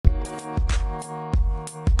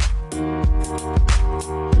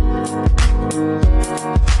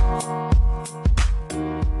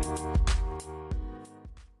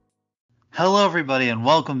everybody, and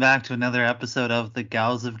welcome back to another episode of the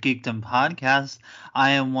Gals of Geekdom podcast. I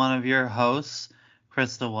am one of your hosts,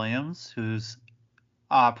 Krista Williams, whose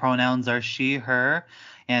pronouns are she, her,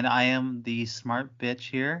 and I am the smart bitch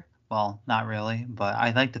here. Well, not really, but I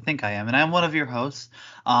like to think I am, and I'm one of your hosts.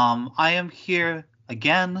 I am here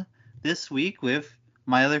again this week with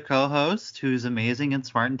my other co-host, who's amazing and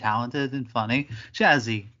smart and talented and funny,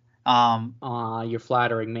 Jazzy. You're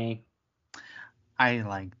flattering me. I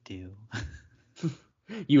liked you.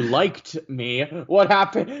 You liked me. What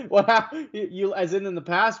happened? What happened? You, as in the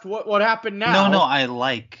past? What happened now? No, I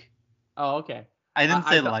like. Oh, okay. I didn't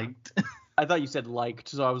say liked. I thought you said liked,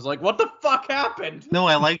 so I was like, what the fuck happened? No,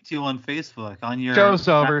 I liked you on Facebook on your. Show's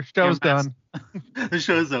over. Show's done. The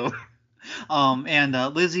show's over. And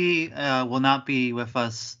Lizzie will not be with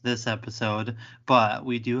us this episode, but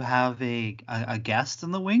we do have a guest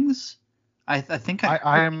in the wings. I think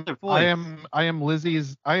I am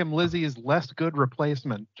Lizzie's less good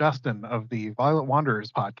replacement, Justin of the Violet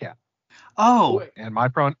Wanderers podcast. Oh, and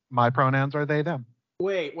my pronouns are they them.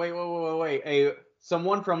 Wait.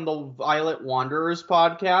 Someone from the Violet Wanderers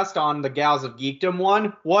podcast on the Gals of Geekdom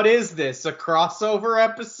one? What is this? A crossover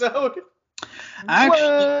episode?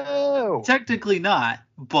 Actually, technically not,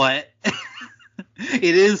 but it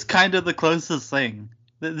is kind of the closest thing.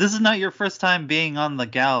 This is not your first time being on the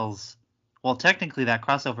Gals. Well, technically, that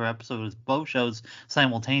crossover episode was both shows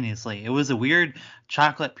simultaneously. It was a weird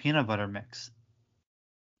chocolate peanut butter mix.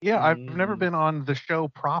 Yeah, I've never been on the show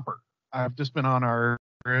proper. I've just been on our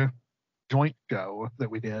joint show that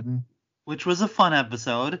we did. Which was a fun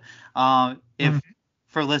episode. If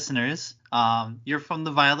for listeners, you're from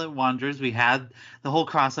the Violet Wanderers, we had the whole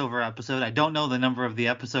crossover episode. I don't know the number of the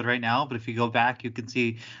episode right now, but if you go back, you can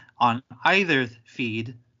see on either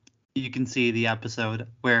feed, you can see the episode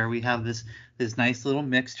where we have this nice little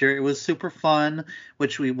mixture. It was super fun,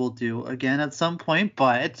 which we will do again at some point,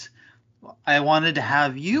 but I wanted to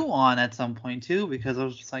have you on at some point too, because I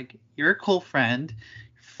was just like, you're a cool friend,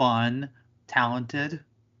 fun, talented.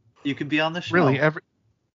 You could be on the show.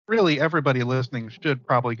 Really, everybody listening should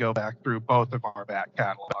probably go back through both of our back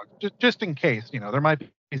catalogs, just in case, there might be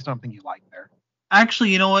something you like there.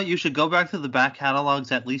 Actually, you know what? You should go back to the back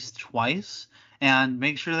catalogs at least twice. And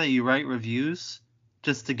make sure that you write reviews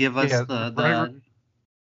just to give us give us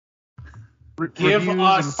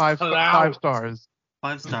five stars.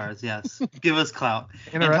 5 stars, yes. Give us clout.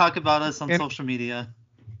 And talk about us on social media.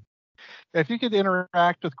 If you could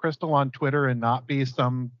interact with Crystal on Twitter and not be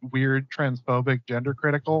some weird transphobic gender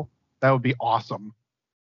critical, that would be awesome.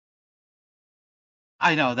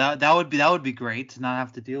 I know that would be great to not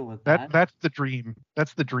have to deal with that. That's the dream.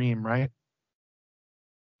 That's the dream, right?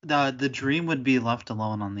 The dream would be left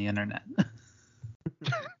alone on the internet.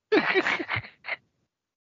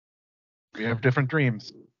 We have different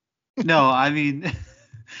dreams. No, I mean,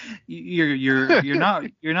 you're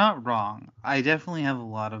not wrong. I definitely have a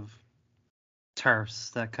lot of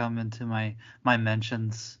TERFs that come into my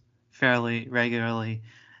mentions fairly regularly,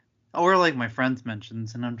 or like my friends'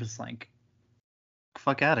 mentions, and I'm just like,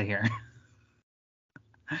 fuck out of here.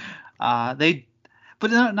 But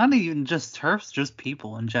not even just TERFs, just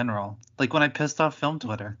people in general. Like when I pissed off Film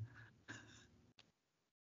Twitter.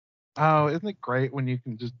 Oh, isn't it great when you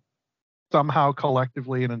can just somehow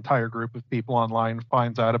collectively an entire group of people online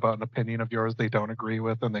finds out about an opinion of yours they don't agree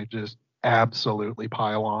with and they just absolutely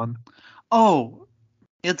pile on? Oh,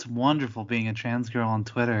 it's wonderful being a trans girl on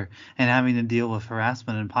Twitter and having to deal with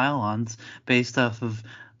harassment and pile-ons based off of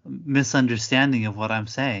misunderstanding of what I'm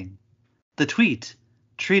saying. The tweet.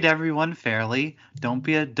 Treat everyone fairly. Don't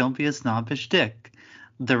be a snobbish dick.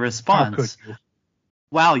 The response. How could you?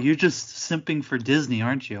 Wow, you're just simping for Disney,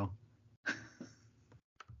 aren't you?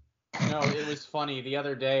 No, it was funny. The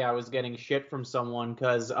other day I was getting shit from someone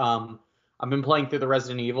because I've been playing through the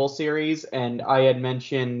Resident Evil series, and I had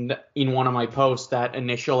mentioned in one of my posts that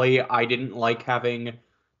initially I didn't like having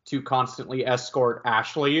to constantly escort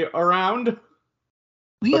Ashley around.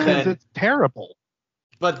 Because it's terrible.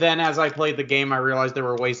 But then as I played the game, I realized there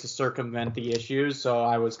were ways to circumvent the issues, so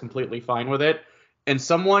I was completely fine with it. And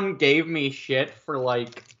someone gave me shit for,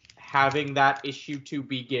 like, having that issue to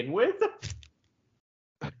begin with.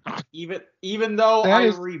 Even though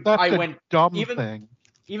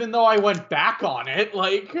even though I went back on it,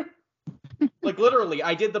 like literally,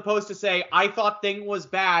 I did the post to say, I thought Thing was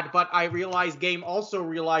bad, but I realized game also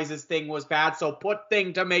realizes Thing was bad, so put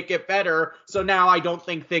Thing to make it better, so now I don't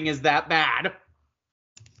think Thing is that bad.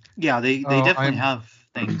 Yeah, they definitely have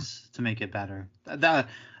things to make it better.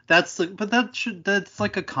 That's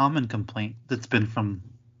like a common complaint that's been from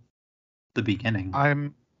the beginning.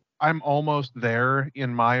 I'm almost there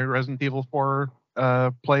in my Resident Evil 4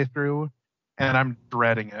 playthrough, and I'm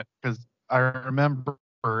dreading it because I remember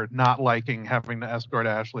not liking having to escort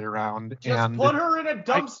Ashley around. Just put her in a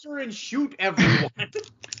dumpster and shoot everyone.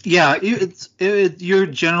 Yeah, you're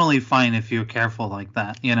generally fine if you're careful like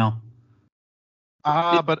that, you know.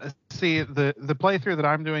 But see, the playthrough that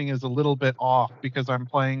I'm doing is a little bit off because I'm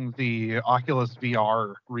playing the Oculus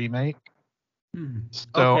VR remake. So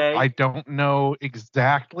Okay. I don't know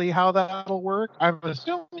exactly how that'll work. I'm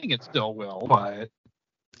assuming it still will, but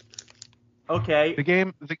Okay.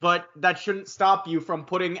 But that shouldn't stop you from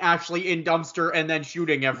putting Ashley in dumpster and then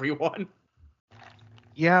shooting everyone.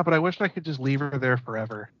 yeah, but I wish I could just leave her there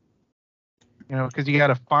forever. You know, because you got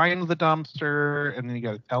to find the dumpster, and then you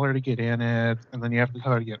got to tell her to get in it, and then you have to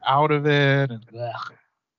tell her to get out of it. And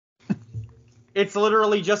It's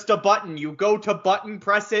literally just a button. You go to button,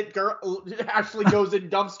 press it, Ashley goes in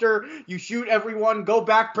dumpster, you shoot everyone, go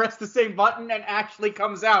back, press the same button, and Ashley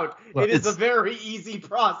comes out. Well, it is a very easy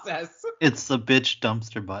process. It's the bitch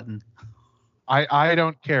dumpster button. I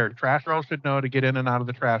don't care. Trash Girl should know to get in and out of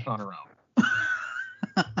the trash on her own.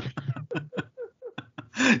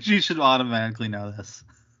 She should automatically know this.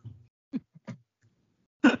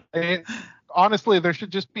 Honestly, there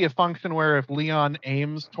should just be a function where if Leon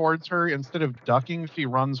aims towards her, instead of ducking, she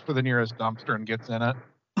runs for the nearest dumpster and gets in it.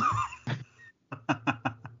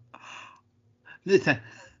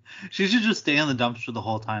 She should just stay in the dumpster the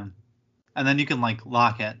whole time. And then you can, like,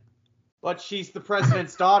 lock it. But she's the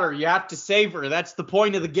president's daughter. You have to save her. That's the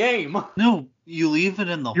point of the game. No, you leave it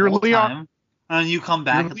in the whole time, and you come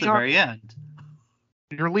back at the very end.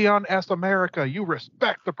 You're Leon S. America. You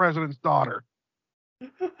respect the president's daughter.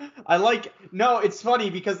 No, it's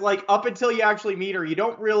funny because, like, up until you actually meet her,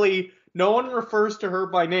 no one refers to her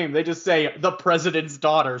by name. They just say the president's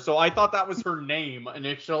daughter. So I thought that was her name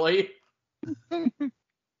initially.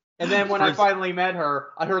 And then when I finally met her,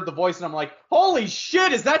 I heard the voice and I'm like, holy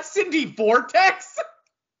shit, is that Cindy Vortex?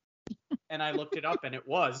 And I looked it up and it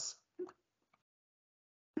was.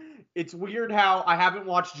 It's weird how I haven't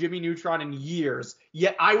watched Jimmy Neutron in years,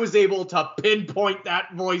 yet I was able to pinpoint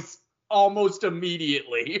that voice almost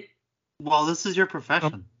immediately. Well, this is your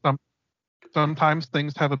profession. Sometimes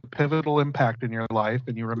things have a pivotal impact in your life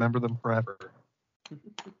and you remember them forever.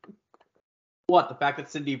 What, the fact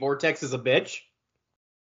that Cindy Vortex is a bitch?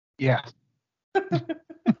 Yeah.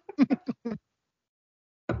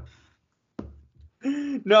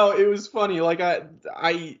 No, it was funny. Like oh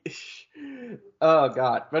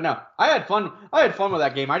god. But no, I had fun with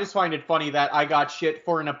that game. I just find it funny that I got shit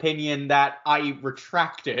for an opinion that I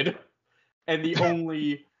retracted. And the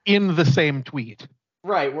only in the same tweet.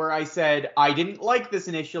 Right, where I said I didn't like this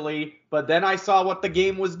initially, but then I saw what the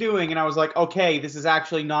game was doing and I was like, okay, this is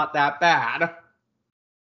actually not that bad.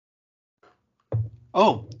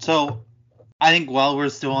 Oh, so I think while we're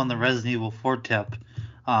still on the Resident Evil 4 tip,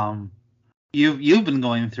 you've been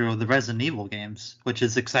going through the Resident Evil games, which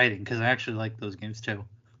is exciting because I actually like those games too.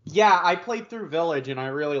 Yeah, I played through Village and I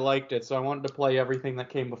really liked it, so I wanted to play everything that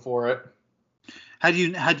came before it.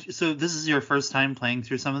 So this is your first time playing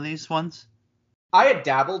through some of these ones? I had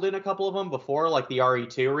dabbled in a couple of them before, like the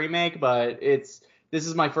RE2 remake, but this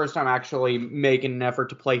is my first time actually making an effort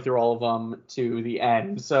to play through all of them to the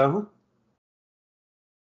end, so.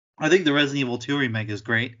 I think the Resident Evil 2 remake is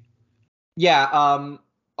great. Yeah,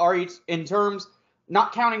 in terms,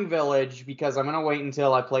 not counting Village, because I'm going to wait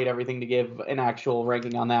until I played everything to give an actual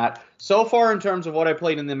ranking on that. So far, in terms of what I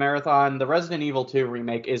played in the marathon, the Resident Evil 2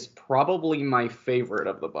 remake is probably my favorite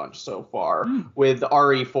of the bunch so far, with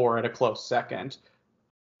RE4 at a close second.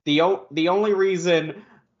 The only reason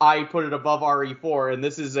I put it above RE4, and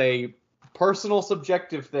this is a personal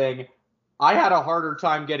subjective thing, I had a harder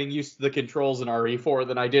time getting used to the controls in RE4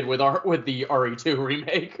 than I did with the RE2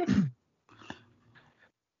 remake.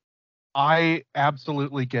 I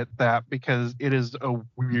absolutely get that because it is a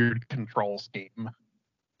weird control scheme.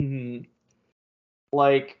 Mm-hmm.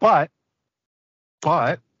 Like, but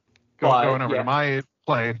going over to my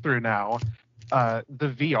playthrough now, the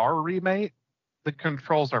VR remake, the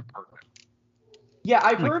controls are perfect. Yeah,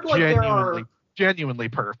 I've heard genuinely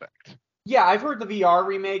perfect. Yeah, I've heard the VR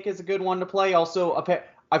remake is a good one to play. Also,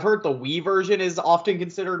 I've heard the Wii version is often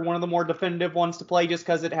considered one of the more definitive ones to play just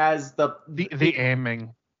because it has the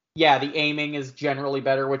aiming. Yeah, the aiming is generally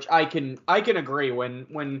better, which I can agree.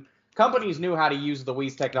 When companies knew how to use the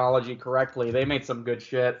Wii's technology correctly, they made some good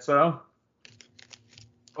shit, so.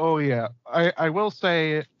 Oh, yeah. I will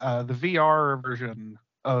say the VR version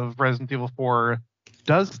of Resident Evil 4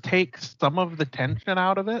 does take some of the tension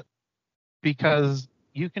out of it because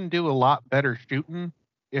you can do a lot better shooting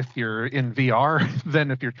if you're in VR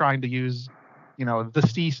than if you're trying to use, the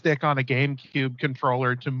C stick on a GameCube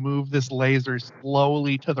controller to move this laser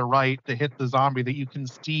slowly to the right to hit the zombie that you can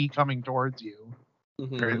see coming towards you.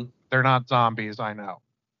 Mm-hmm. They're not zombies, I know.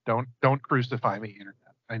 Don't crucify me, internet.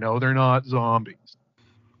 I know they're not zombies.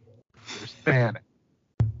 They're Spanish.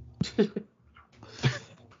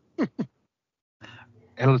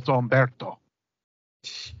 El Zomberto.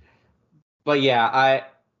 But yeah,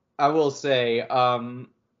 I will say, I'll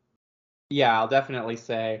definitely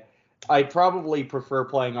say I probably prefer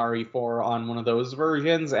playing RE4 on one of those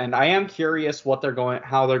versions, and I am curious how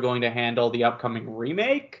they're going to handle the upcoming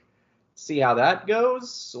remake. See how that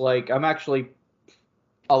goes. Like, I'm actually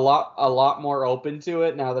a lot more open to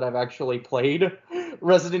it now that I've actually played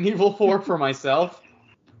Resident Evil 4 for myself.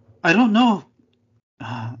 I don't know.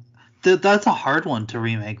 That's a hard one to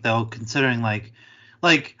remake, though, considering like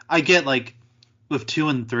I get like with 2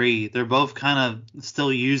 and 3, they're both kind of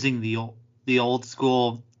still using the old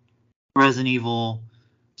school Resident Evil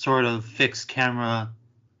sort of fixed camera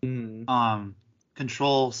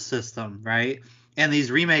control system, right? And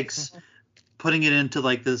these remakes putting it into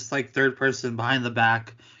like this like third person behind the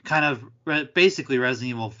back kind of basically Resident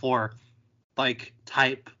Evil 4 like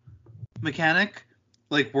type mechanic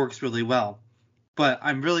like works really well. But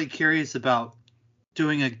I'm really curious about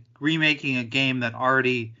remaking a game that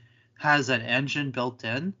already has that engine built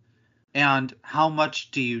in, and how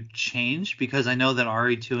much do you change? Because I know that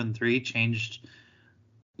RE2 and 3 changed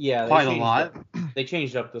quite a lot. They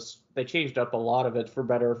changed up a lot of it for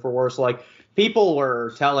better or for worse. Like, people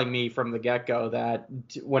were telling me from the get-go that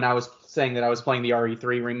when I was saying that I was playing the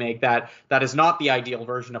RE3 remake, that is not the ideal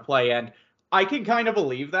version to play, and I can kind of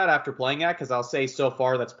believe that after playing that, because I'll say so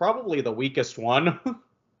far that's probably the weakest one.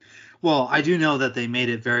 Well, I do know that they made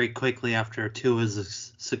it very quickly after 2 was a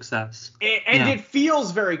success. It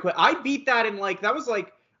feels very quick. I beat that in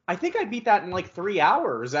I think I beat that in like 3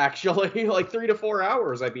 hours, actually. Like 3 to 4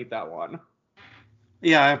 hours I beat that one.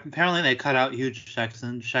 Yeah, apparently they cut out huge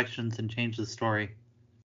sections and changed the story.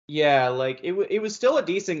 Yeah, like it was still a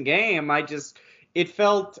decent game. It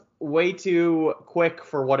felt way too quick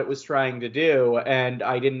for what it was trying to do, and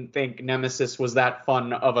I didn't think Nemesis was that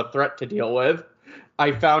fun of a threat to deal with.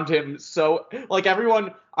 I found him so, like,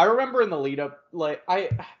 everyone, I remember in the lead up, like, I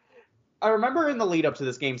remember in the lead up to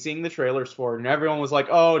this game seeing the trailers for it, and everyone was like,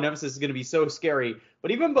 oh, Nemesis is going to be so scary.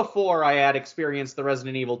 But even before I had experienced the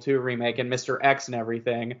Resident Evil 2 remake and Mr. X and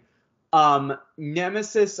everything,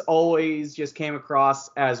 Nemesis always just came across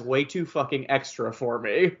as way too fucking extra for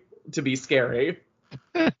me to be scary.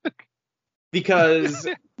 Because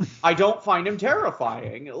I don't find him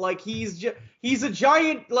terrifying. Like, he's a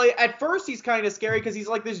giant, like, at first he's kind of scary because he's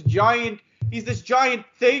this giant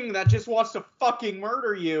thing that just wants to fucking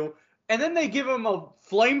murder you. And then they give him a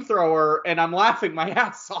flamethrower and I'm laughing my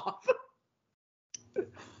ass off.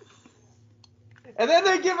 And then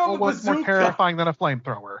they give him a bazooka. What's more terrifying than a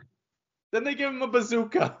flamethrower? Then they give him a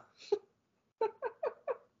bazooka.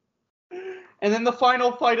 And then the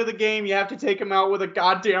final fight of the game, you have to take him out with a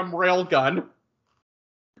goddamn railgun.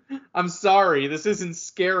 I'm sorry, this isn't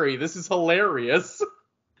scary. This is hilarious.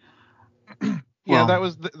 Yeah, that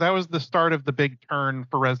was the start of the big turn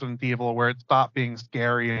for Resident Evil, where it stopped being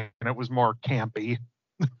scary and it was more campy.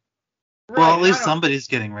 Well, at least somebody's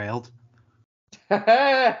getting railed.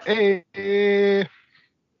 Hey.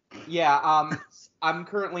 Yeah, I'm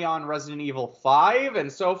currently on Resident Evil 5,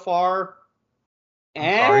 and so far,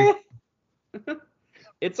 Sorry.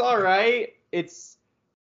 It's all right.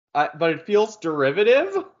 But it feels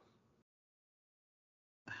derivative.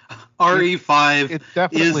 RE5 It's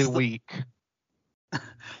definitely weak.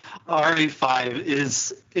 RE5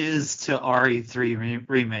 is to RE3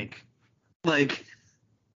 remake. Like,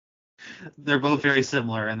 they're both very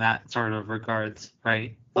similar in that sort of regards,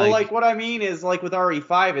 right? Well, like what I mean is, like, with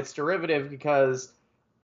RE5, it's derivative because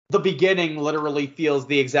the beginning literally feels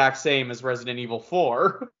the exact same as Resident Evil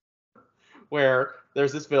 4, where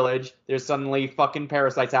there's this village, there's suddenly fucking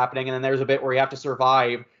parasites happening, and then there's a bit where you have to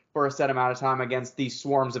survive for a set amount of time against these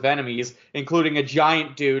swarms of enemies, including a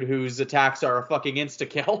giant dude whose attacks are a fucking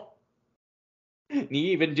insta-kill. And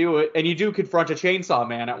you do confront a chainsaw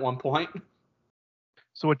man at one point.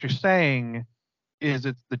 So what you're saying is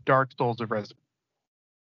it's the Dark Souls of Resident.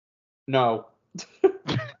 No.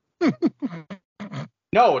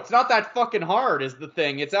 No, it's not that fucking hard is the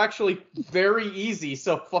thing. It's actually very easy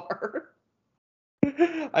so far.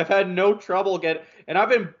 I've had no trouble and I've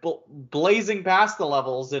been blazing past the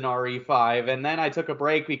levels in RE5, and then I took a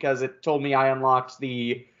break because it told me I unlocked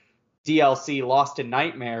the DLC Lost in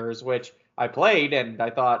Nightmares, which I played, and I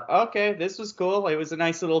thought, okay, this was cool. It was a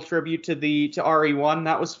nice little tribute to RE1.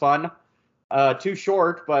 That was fun. Too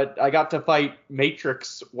short, but I got to fight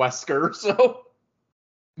Matrix Wesker, so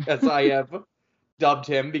as I have dubbed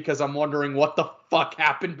him, because I'm wondering what the fuck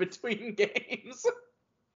happened between games.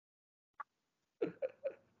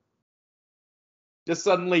 Just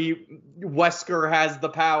suddenly, Wesker has the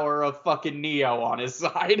power of fucking Neo on his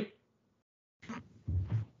side.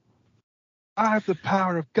 I have the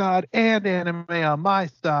power of God and anime on my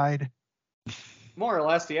side. More or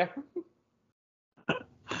less, yeah.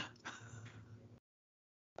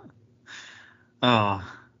 Oh.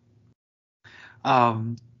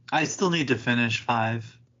 I still need to finish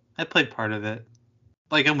 5. I played part of it.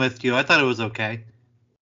 Like, I'm with you. I thought it was okay.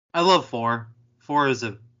 I love 4. 4 is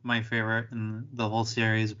my favorite in the whole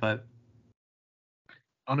series, but...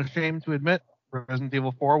 Unashamed to admit, Resident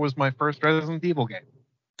Evil 4 was my first Resident Evil game.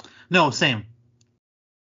 No, same.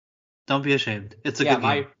 Don't be ashamed. It's a good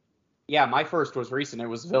game. My first was recent. It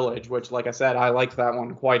was Village, which, like I said, I liked that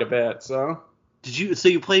one quite a bit, so... So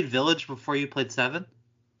you played Village before you played 7?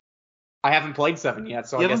 I haven't played 7 yet,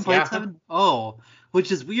 so You I guess, haven't played 7? Oh,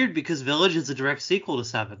 which is weird because Village is a direct sequel to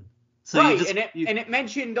 7. So right, and it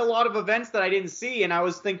mentioned a lot of events that I didn't see, and I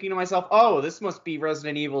was thinking to myself, oh, this must be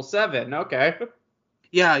Resident Evil 7, okay.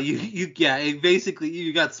 Yeah, basically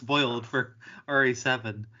you got spoiled for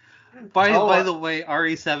RE7. By the way,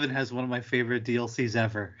 RE7 has one of my favorite DLCs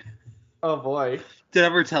ever. Oh boy. Did I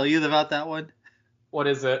ever tell you about that one? What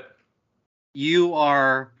is it? You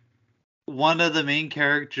are one of the main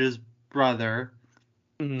characters' brother,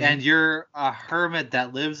 and you're a hermit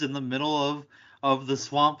that lives in the middle of the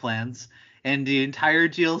swamplands, and the entire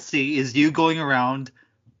DLC is you going around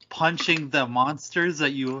punching the monsters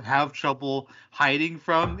that you have trouble hiding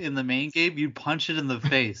from in the main game. You punch it in the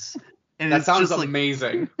face. And that sounds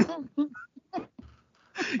amazing.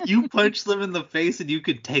 You punch them in the face and you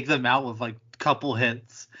could take them out with like a couple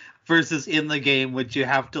hits versus in the game, which you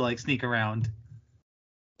have to like sneak around.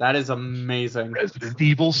 That is amazing. Resident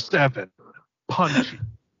Evil 7. Punch.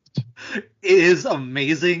 It is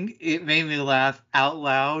amazing. It made me laugh out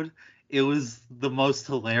loud. It was the most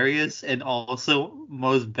hilarious and also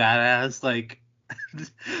most badass. Like,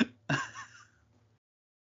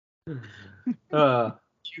 you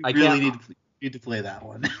really need to play that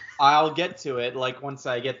one. I'll get to it. Like once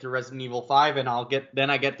I get through Resident Evil 5, and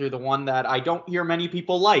I get through the one that I don't hear many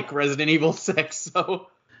people like, Resident Evil 6. So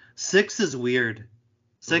 6 is weird.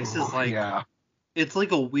 6 is like it's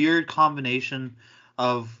like a weird combination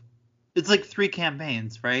of it's like 3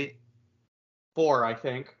 campaigns, right? 4, I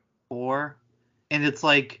think. 4, and it's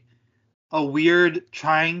like a weird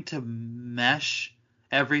trying to mesh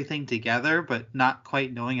everything together but not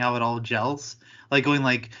quite knowing how it all gels, like going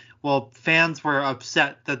like, well, fans were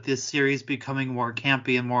upset that this series becoming more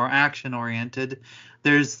campy and more action oriented.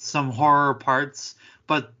 There's some horror parts,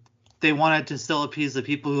 but they wanted to still appease the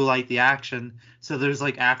people who like the action, so there's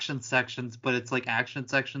like action sections, but it's like action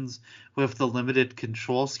sections with the limited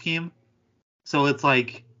control scheme, so it's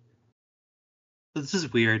like it's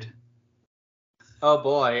just weird. Oh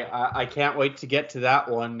boy, I can't wait to get to that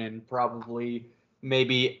one, and probably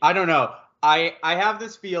maybe, I don't know. I have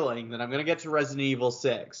this feeling that I'm going to get to Resident Evil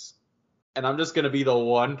 6, and I'm just going to be the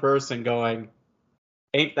one person going,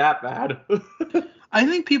 ain't that bad. I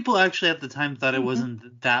think people actually at the time thought it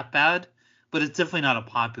wasn't that bad, but it's definitely not a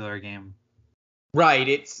popular game. Right,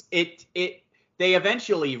 they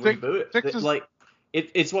eventually reboot.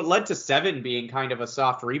 It's what led to 7 being kind of a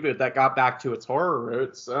soft reboot that got back to its horror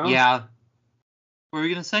roots. So. Yeah. What were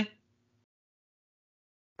you going to say?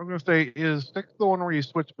 I'm going to say, is 6 the one where you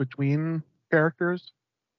switch between characters?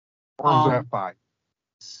 Or is that 5?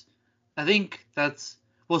 I think that's...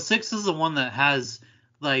 Well, 6 is the one that has,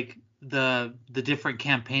 like, the different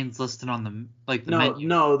campaigns listed on the menu.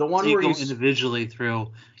 No, the one so where you go individually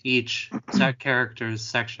through each character's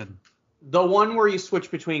section. The one where you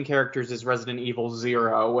switch between characters is Resident Evil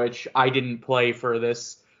 0, which I didn't play for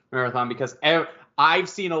this marathon because I've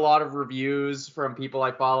seen a lot of reviews from people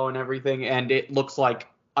I follow and everything, and it looks like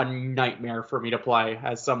a nightmare for me to play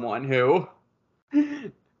as someone who,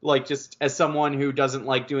 as someone who doesn't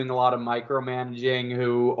like doing a lot of micromanaging,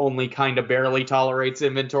 who only kind of barely tolerates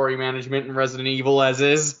inventory management in Resident Evil as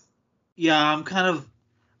is. Yeah, I'm kind of,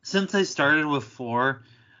 since I started with 4,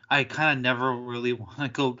 I kind of never really want to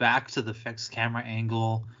go back to the fixed camera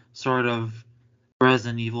angle sort of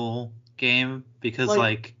Resident Evil game because,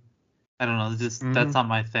 I don't know, that's not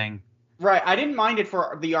my thing. Right, I didn't mind it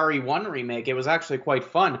for the RE1 remake. It was actually quite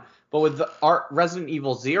fun. But with the Resident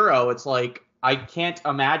Evil 0, it's like, I can't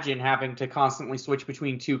imagine having to constantly switch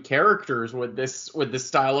between 2 characters with this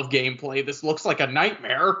style of gameplay. This looks like a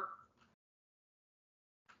nightmare.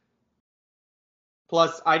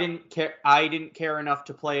 Plus, I didn't care enough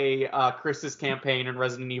to play Chris's campaign in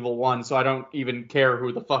Resident Evil 1, so I don't even care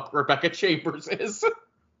who the fuck Rebecca Chambers is.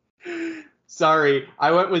 Sorry,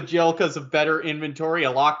 I went with Jill because of better inventory,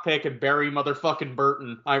 a lockpick, and Barry motherfucking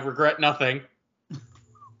Burton. I regret nothing.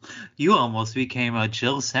 You almost became a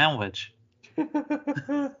Jill sandwich.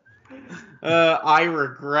 I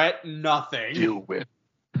regret nothing. Do it.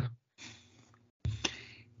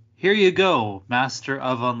 Here you go, master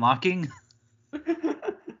of unlocking.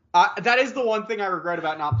 That is the one thing I regret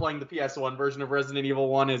about not playing the PS1 version of Resident Evil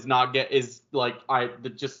 1 is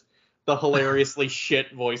just the hilariously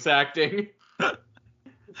shit voice acting.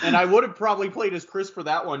 And I would have probably played as Chris for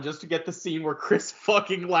that one just to get the scene where Chris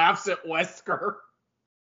fucking laughs at Wesker.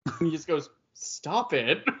 And he just goes, "Stop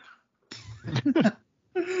it."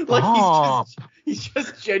 Like he's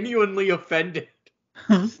just genuinely offended.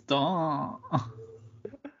 Stop.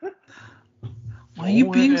 Why are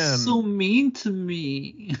you being so mean to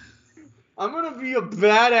me? I'm gonna be a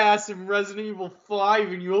badass in Resident Evil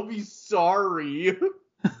 5 and you'll be sorry.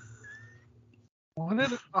 What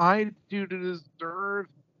did I do to deserve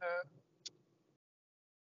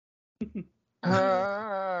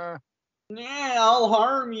that? Yeah, I'll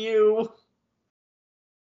harm you.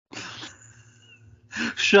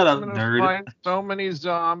 Shut up, I'm gonna nerd. find so many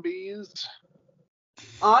zombies.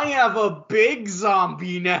 I have a big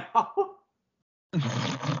zombie now.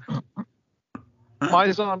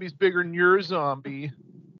 My zombie's bigger than your zombie.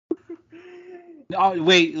 Oh,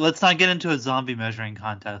 wait, let's not get into a zombie measuring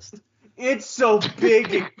contest. It's so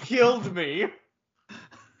big it killed me.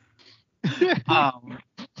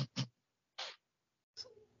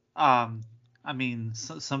 I mean,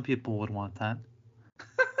 some people would want that.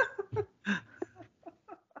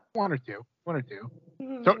 One or two.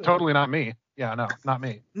 Totally not me. Yeah, no, not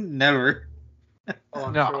me. Never. Oh,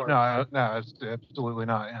 I'm No, sure. no, it's absolutely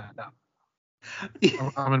not. Yeah, no.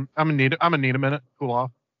 I'm gonna need a minute. Cool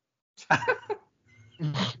off.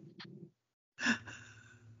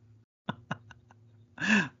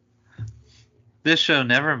 This show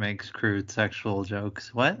never makes crude sexual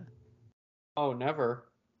jokes. What? Oh, never.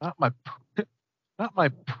 Not my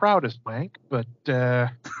proudest wank, but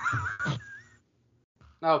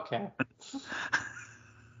Okay.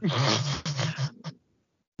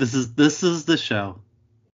 This is the show.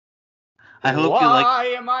 I hope Why you like. Why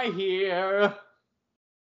am I here?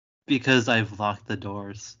 Because I've locked the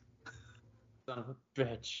doors. Son of a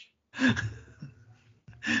bitch.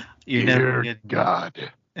 You're never dear getting. God.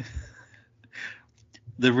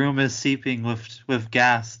 The room is seeping with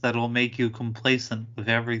gas that'll make you complacent with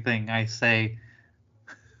everything I say.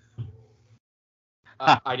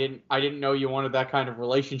 I didn't know you wanted that kind of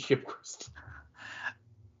relationship, Chris.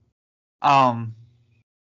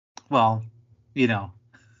 Well, you know,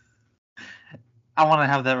 I want to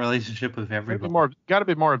have that relationship with everybody. Gotta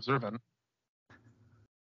be more observant.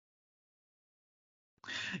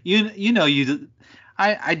 You know you.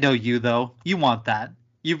 I know you though. You want that.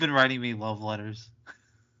 You've been writing me love letters.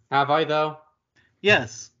 Have I though?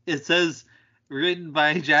 Yes, it says written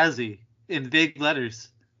by Jazzy in big letters.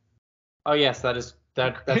 Oh yes, that's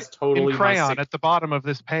totally in crayon my at the bottom of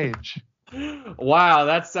this page. Wow,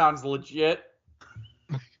 that sounds legit.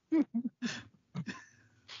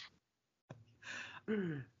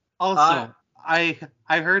 Also, I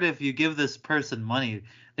heard if you give this person money,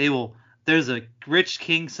 there's a rich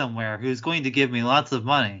king somewhere who's going to give me lots of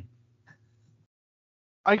money.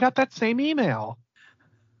 I got that same email.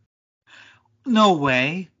 No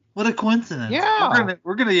way. What a coincidence. Yeah.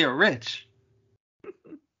 We're gonna get rich.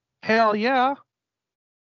 Hell yeah.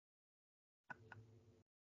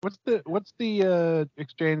 What's the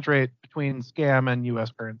exchange rate between scam and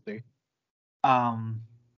US currency? I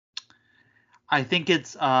think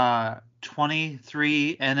it's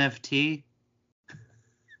 23 NFT.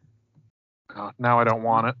 Oh, now I don't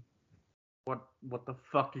want it. What the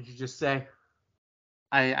fuck did you just say?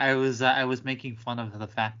 I was making fun of the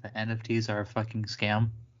fact that NFTs are a fucking scam.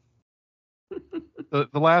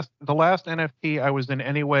 The last NFT I was in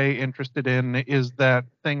any way interested in is that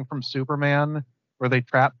thing from Superman where they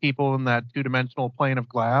trap people in that two-dimensional plane of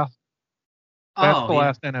glass. That's the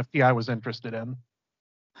last NFT I was interested in.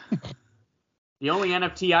 The only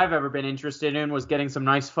NFT I've ever been interested in was getting some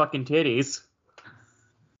nice fucking titties.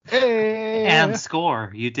 Hey. And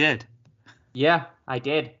score, you did. Yeah, I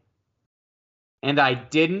did. And I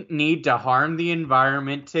didn't need to harm the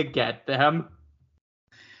environment to get them.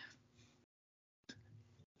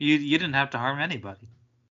 You didn't have to harm anybody.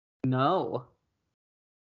 No.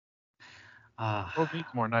 World needs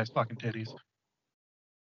more nice fucking titties.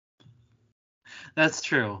 That's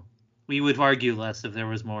true. We would argue less if there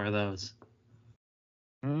was more of those.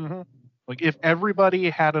 Mm-hmm. Like if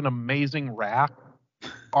everybody had an amazing rack,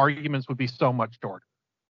 arguments would be so much shorter.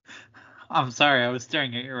 I'm sorry, I was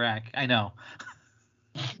staring at your rack. I know.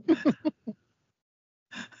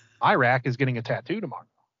 Iraq is getting a tattoo tomorrow.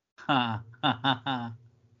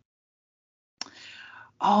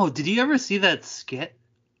 Oh, did you ever see that skit?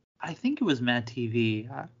 I think it was Mad TV.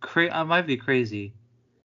 I might be crazy.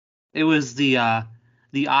 It was the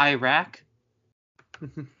Iraq,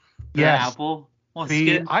 the Yes. Apple The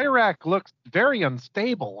skit. Iraq looks very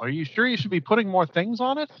unstable. Are you sure you should be putting more things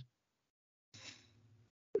on it?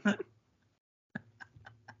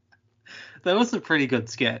 That was a pretty good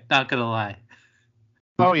skit, not gonna lie.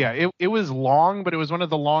 Oh yeah, it was long, but it was one of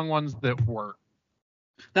the long ones that worked.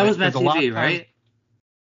 That was Mad there's a lot TV, of times- right?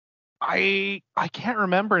 I can't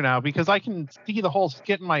remember now because I can see the whole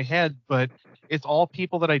skit in my head, but it's all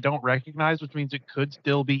people that I don't recognize, which means it could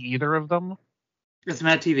still be either of them. It's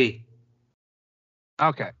Mad TV.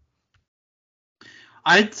 Okay.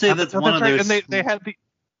 I'd say that's one of right. those. And they had the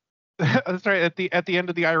that's right, at the end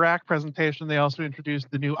of the Iraq presentation, they also introduced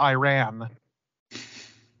the new Iran.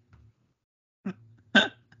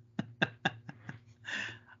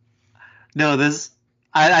 No,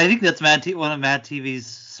 I think that's one of Mad TV's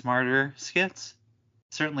smarter skits.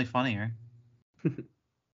 Certainly funnier.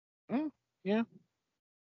 Yeah.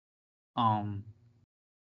 Go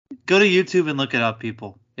to YouTube and look it up,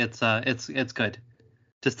 people. It's good.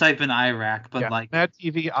 Just type in Iraq, but like Mad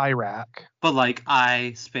TV Iraq. But like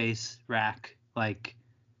I space rack, like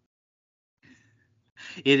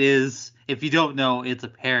it is. If you don't know, it's a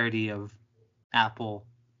parody of Apple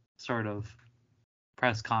sort of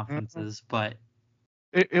press conferences, but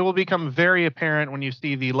it will become very apparent when you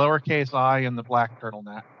see the lowercase I and the black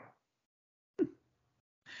turtleneck.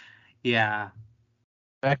 Yeah.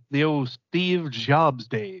 Back to the old Steve Jobs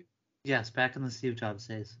days. Yes, back in the Steve Jobs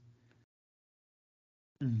days.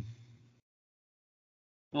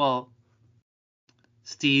 Well,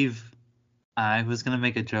 Steve, I was going to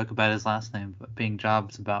make a joke about his last name, but being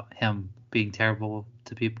Jobs, about him being terrible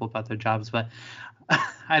to people about their jobs, but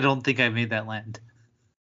I don't think I made that land.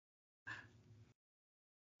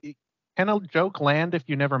 Can a joke land if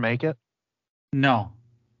you never make it? No.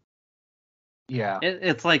 Yeah.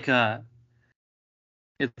 It's like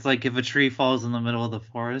if a tree falls in the middle of the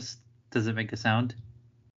forest, does it make a sound?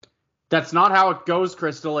 That's not how it goes,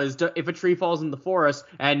 Crystal. If a tree falls in the forest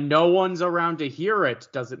and no one's around to hear it,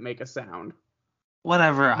 does it make a sound?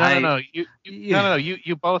 Whatever. No.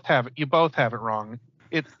 You both have it. You both have it wrong.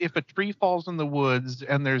 It's if a tree falls in the woods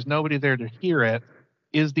and there's nobody there to hear it,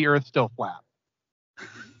 is the earth still flat?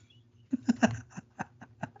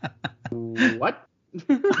 What?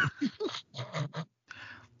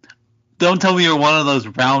 Don't tell me you're one of those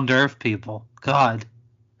round earth people. God.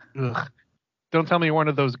 Ugh. Don't tell me you're one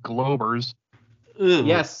of those globers. Ew.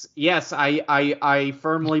 Yes, I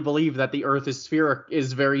firmly believe that the Earth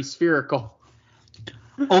is very spherical.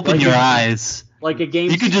 Open your eyes. Like a game.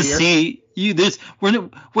 You could just see this. Where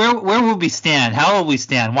will we stand? How will we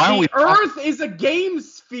stand? Why don't we? The Earth is a game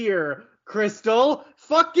sphere, Crystal.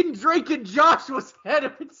 Fucking Drake and Josh was ahead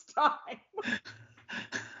of its time.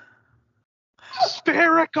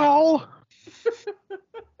 Spherical.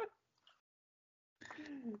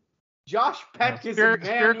 Josh Peck is a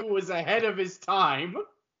man who was ahead of his time.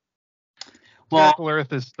 Well, Spherical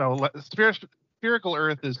Earth is Spherical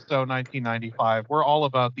Earth is so 1995. We're all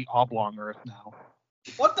about the oblong Earth now.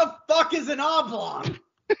 What the fuck is an oblong?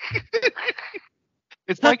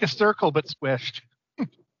 It's like a circle but squished.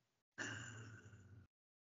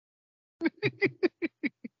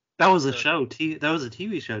 that was a show. That was a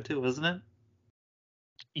TV show too, wasn't it?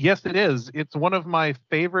 Yes, it is. It's one of my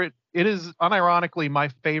favorite. It is unironically my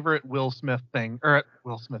favorite Will Smith thing. Or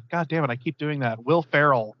Will Smith. God damn it, I keep doing that. Will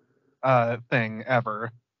Ferrell thing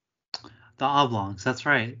ever. The Oblongs. That's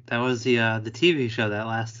right. That was the TV show that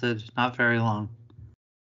lasted not very long.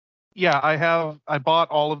 Yeah, I bought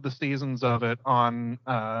all of the seasons of it on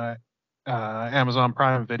Amazon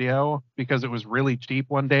Prime Video because it was really cheap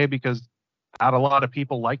one day because not a lot of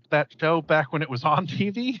people liked that show back when it was on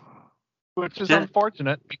TV. Which is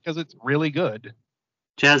unfortunate because it's really good.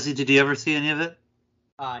 Jazzy, did you ever see any of it?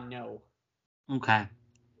 No. Okay.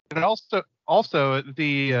 And also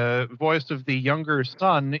the voice of the younger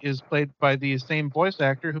son is played by the same voice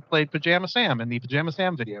actor who played Pajama Sam in the Pajama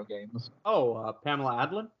Sam video games. Oh, Pamela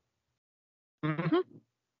Adlon? Mm-hmm.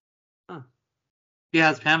 Huh.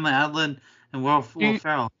 Yeah, it's Pamela Adlon and Will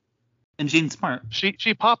Ferrell and Gene Smart.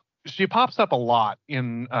 She pops up a lot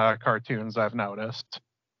in cartoons, I've noticed.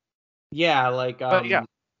 Yeah, like But yeah.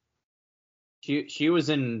 She was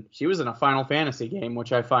in a Final Fantasy game,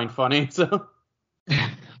 which I find funny. So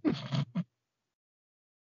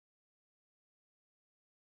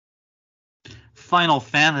Final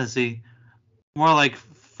Fantasy, more like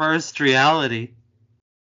First Reality.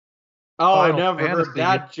 Oh, I Final never heard Fantasy.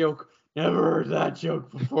 that joke. Never heard that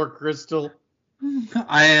joke before, Crystal.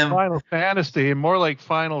 I am. Final Fantasy, more like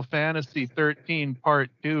Final Fantasy 13 Part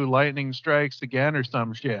 2, Lightning Strikes Again or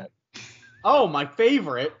some shit. Oh, my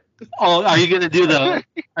favorite. Oh, are you gonna do the?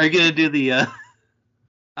 Are you gonna do the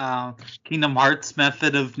Kingdom Hearts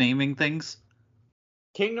method of naming things?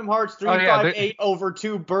 Kingdom Hearts Oh, yeah, 358 over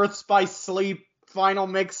 2 Births by Sleep Final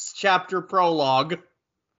Mix Chapter Prologue.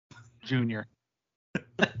 Junior.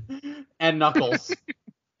 And Knuckles.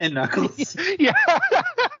 And Knuckles. Yeah.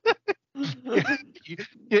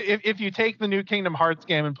 If you take the new Kingdom Hearts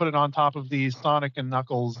game and put it on top of the Sonic and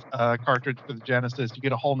Knuckles cartridge for the Genesis, you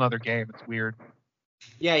get a whole nother game. It's weird.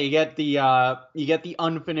 Yeah, you get the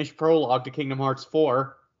unfinished prologue to Kingdom Hearts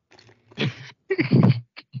 4.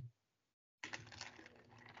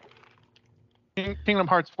 Kingdom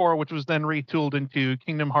Hearts 4, which was then retooled into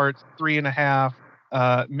Kingdom Hearts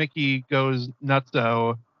 3.5, Mickey Goes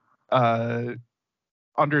Nutso,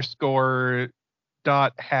 underscore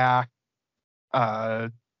dot hack,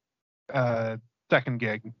 second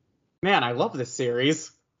gig. Man, I love this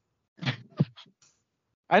series.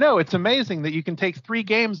 I know, it's amazing that you can take 3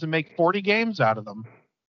 games and make 40 games out of them.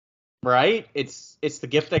 Right? It's the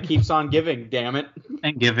gift that keeps on giving, damn it.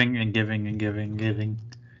 And giving and giving and giving, giving.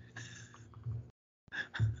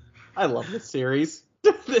 I love this series.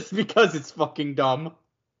 This because it's fucking dumb.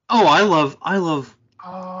 Oh,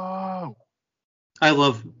 I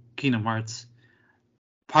love Kingdom Hearts.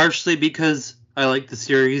 Partially because I like the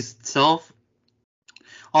series itself.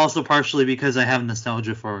 Also partially because I have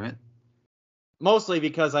nostalgia for it. Mostly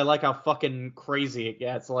because I like how fucking crazy it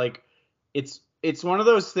gets. Like, it's one of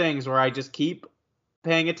those things where I just keep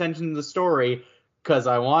paying attention to the story because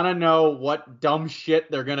I want to know what dumb shit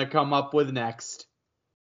they're going to come up with next.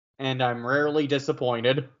 And I'm rarely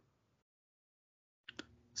disappointed.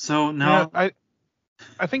 So now... Yeah,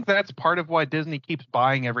 I think that's part of why Disney keeps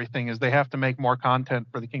buying everything, is they have to make more content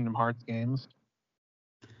for the Kingdom Hearts games.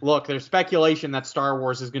 Look, there's speculation that Star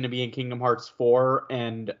Wars is going to be in Kingdom Hearts 4,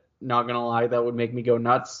 and not going to lie, that would make me go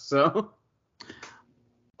nuts, so...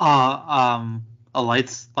 a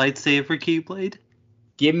lightsaber keyblade?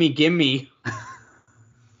 Gimme.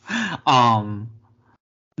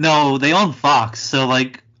 No, they own Fox, so,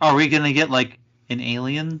 like, are we gonna get, like, an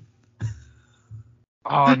alien?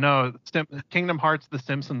 Oh, no. Kingdom Hearts The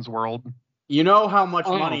Simpsons world. You know how much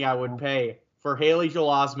money I would pay for Haley Joel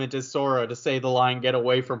Osment as Sora to say the line, "Get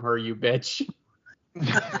away from her, you bitch."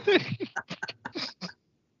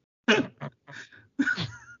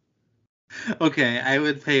 Okay, I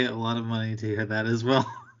would pay a lot of money to hear that as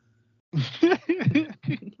well.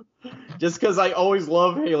 Just because I always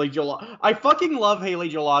love Haley Joel. I fucking love Haley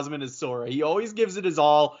Joel Osment as Sora. He always gives it his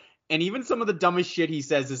all, and even some of the dumbest shit he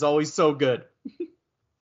says is always so good.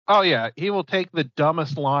 Oh, yeah. He will take the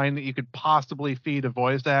dumbest line that you could possibly feed a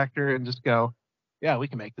voice actor and just go, yeah, we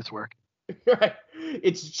can make this work.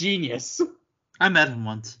 It's genius. I met him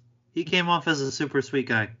once. He came off as a super sweet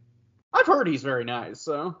guy. I've heard he's very nice,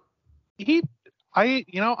 so.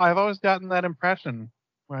 I've always gotten that impression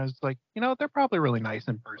where I was like, they're probably really nice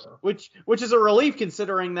in person. Which is a relief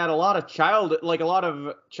considering that a lot of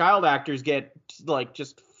child actors get like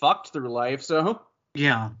just fucked through life, so.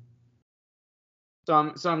 Yeah.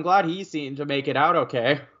 So I'm glad he seemed to make it out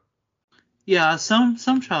okay. Yeah, some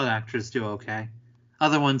child actors do okay.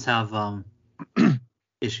 Other ones have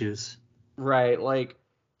issues. Right, like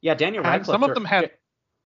Daniel Radcliffe. Some of them had.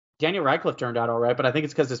 Daniel Radcliffe turned out all right, but I think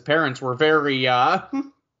it's because his parents were very.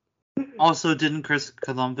 Also, didn't Chris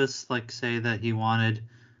Columbus say that he wanted,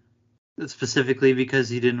 specifically because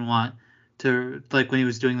he didn't want to, when he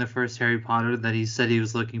was doing the first Harry Potter, that he said he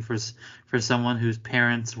was looking for someone whose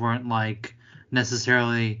parents weren't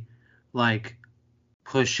necessarily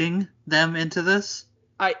pushing them into this.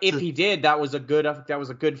 If he did, that was a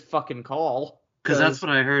good fucking call. Because that's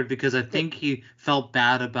what I heard. Because I think he felt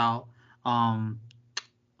bad about Home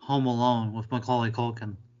Alone with Macaulay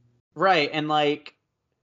Culkin. Right, and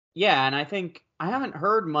and I think I haven't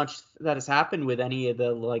heard much that has happened with any of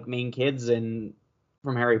the main kids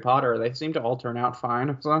from Harry Potter. They seem to all turn out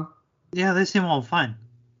fine. So yeah, they seem all fine.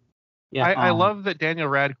 Yeah, I love that Daniel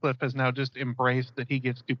Radcliffe has now just embraced that he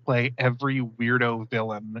gets to play every weirdo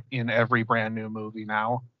villain in every brand new movie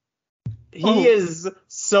now. He is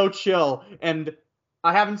so chill, and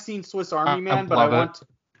I haven't seen Swiss Army Man, but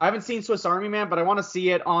I haven't seen Swiss Army Man, but I want to see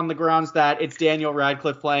it on the grounds that it's Daniel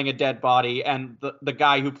Radcliffe playing a dead body, and the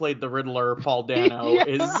guy who played the Riddler, Paul Dano,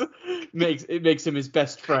 makes him his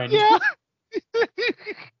best friend. Yeah.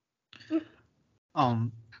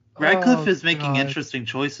 Radcliffe is making interesting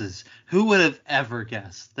choices. Who would have ever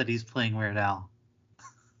guessed that he's playing Weird Al?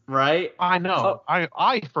 Right? I know.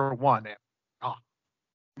 I for one am.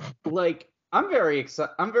 Like, I'm very excited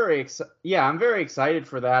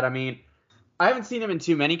for that. I mean, I haven't seen him in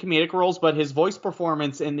too many comedic roles, but his voice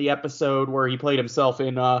performance in the episode where he played himself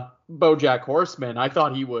in BoJack Horseman, I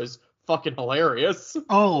thought he was fucking hilarious.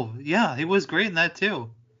 Oh, yeah, he was great in that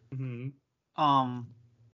too. Mm-hmm.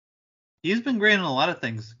 He's been great in a lot of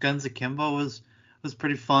things. Guns Akimbo was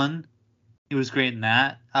pretty fun. He was great in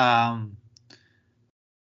that.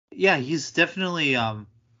 Yeah, he's definitely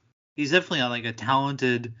like a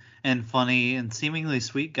talented and funny and seemingly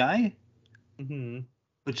sweet guy,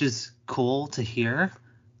 which is cool to hear.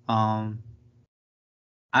 I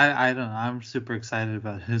don't know. I'm super excited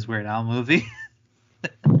about his Weird Al movie.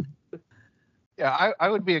 Yeah, I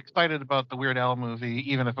would be excited about the Weird Al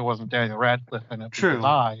movie even if it wasn't Daniel Radcliffe in it. True. Because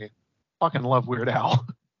I fucking love Weird Al.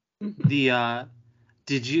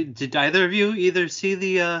 Did either of you either see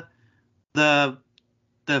the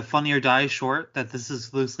Funny or Die short that this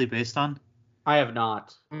is loosely based on? I have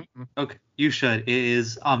not. Okay, you should. It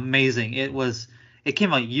is amazing. It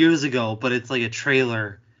came out years ago, but it's like a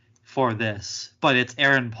trailer for this. But it's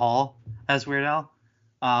Aaron Paul as Weird Al.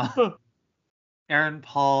 Aaron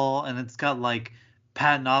Paul, and it's got like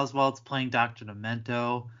Patton Oswalt's playing Dr.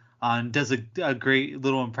 Demento. And does a great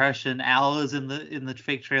little impression. Al is in the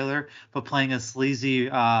fake trailer, but playing a sleazy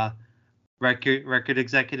record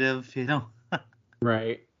executive, you know.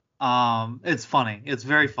 Right. It's funny. It's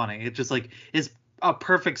very funny. It just like is a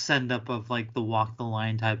perfect send up of like the walk the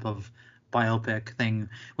line type of biopic thing,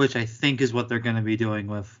 which I think is what they're going to be doing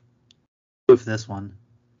with this one.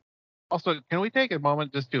 Also, can we take a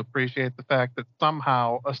moment just to appreciate the fact that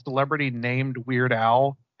somehow a celebrity named Weird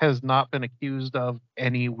Al has not been accused of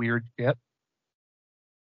any weird shit?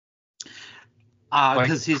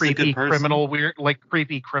 Because he's a good person.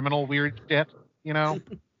 Creepy criminal weird shit, you know?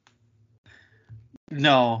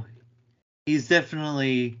 No, he's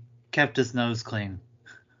definitely kept his nose clean,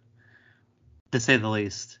 to say the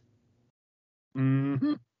least.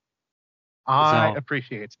 Mm-hmm. I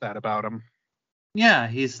appreciate that about him. Yeah,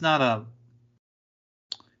 he's not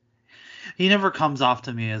he never comes off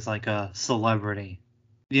to me as like a celebrity.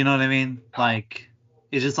 You know what I mean? Like,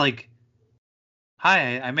 it's just like,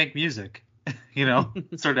 hi, I make music, you know,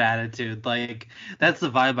 sort of attitude. Like, that's the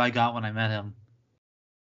vibe I got when I met him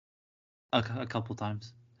a couple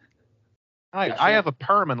times. I have a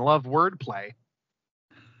perm and love wordplay.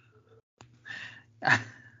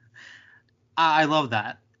 I love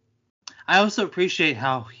that. I also appreciate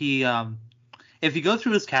how he, if you go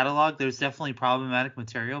through his catalog, there's definitely problematic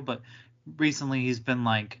material, but recently he's been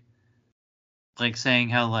like saying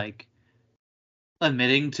how like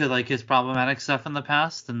admitting to like his problematic stuff in the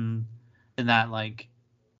past and that like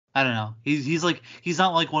I don't know. He's like he's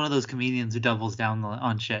not like one of those comedians who doubles down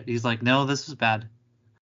on shit. He's like, no, this is bad.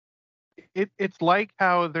 It's like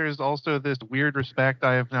how there's also this weird respect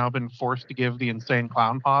I have now been forced to give the Insane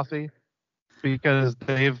Clown Posse because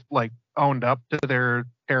they've like owned up to their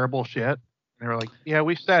terrible shit. They were like, yeah,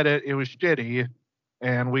 we said it. It was shitty,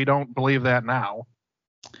 and we don't believe that now.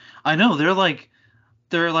 I know they're like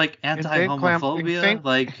anti-homophobia,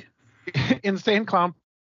 like Insane Clown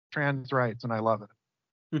trans rights, and I love it.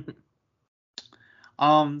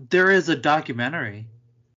 There is a documentary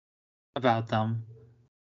about them,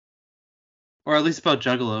 or at least about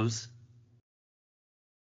Juggalos.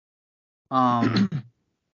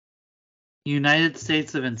 United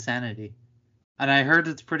States of Insanity, and I heard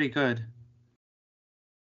it's pretty good.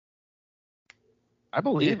 I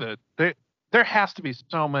believe it. There has to be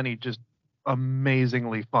so many just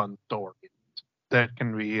amazingly fun stories that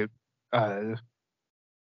can be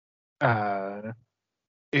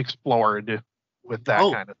explored with that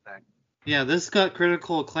kind of thing. Yeah, this got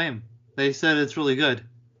critical acclaim. They said it's really good.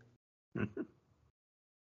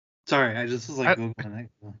 Sorry, I just was like Googling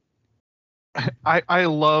it. I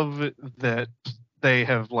love that they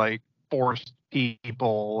have like forced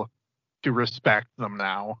people to respect them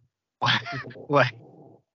now. Like,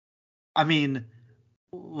 I mean,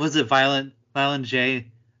 was it Violent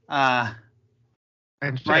J? And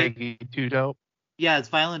Shaggy Too Dope. Yeah, it's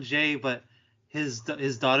Violent J, but his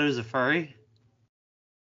daughter's a furry.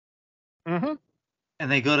 Mm-hmm.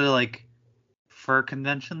 And they go to like fur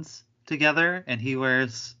conventions together, and he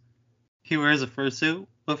wears a fursuit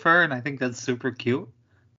with her, and I think that's super cute.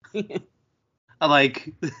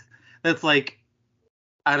 Like, that's like,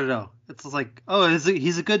 I don't know. It's like, oh,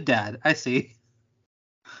 he's a good dad. I see.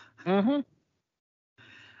 Mm-hmm.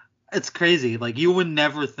 It's crazy. Like, you would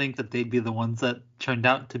never think that they'd be the ones that turned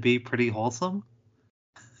out to be pretty wholesome.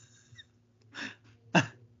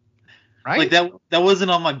 Right? Like, that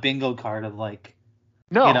wasn't on my bingo card of like,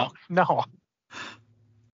 no.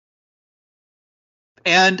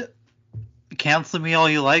 And cancel me all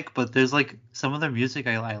you like, but there's like some of their music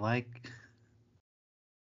I like.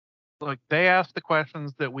 Look, they ask the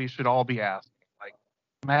questions that we should all be asking. Like,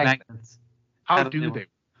 magnets. How do they?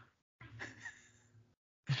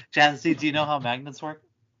 Jazzy, do you know how magnets work?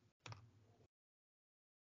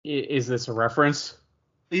 Is this a reference?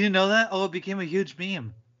 You didn't know that? Oh, it became a huge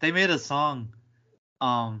meme. They made a song,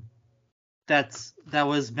 that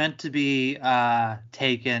was meant to be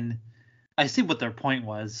taken. I see what their point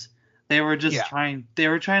was. They were just trying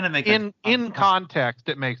to make in context,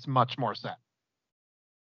 it makes much more sense.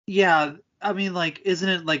 Yeah, I mean, like, isn't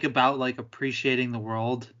it like about like appreciating the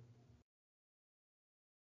world?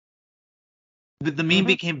 But the meme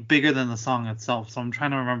became bigger than the song itself, so I'm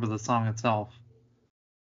trying to remember the song itself.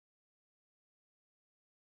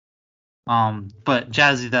 But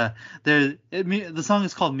Jazzy, the song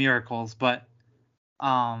is called Miracles, but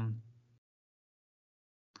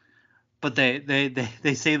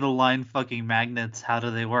they say the line fucking magnets, how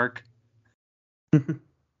do they work?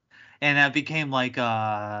 And that became like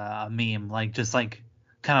a meme, like just like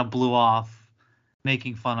kind of blew off,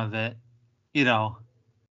 making fun of it. You know,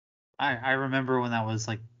 I remember when that was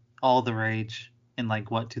like all the rage in like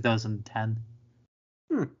 2010.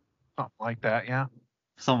 Something like that, yeah.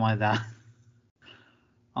 Something like that.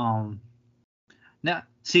 Now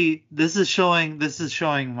see, this is showing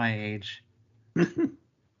my age.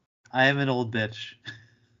 I am an old bitch.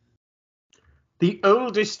 The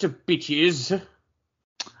oldest of bitches.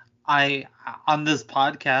 On this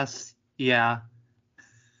podcast, yeah.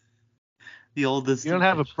 The oldest. You don't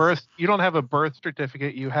have a birth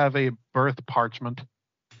certificate, you have a birth parchment.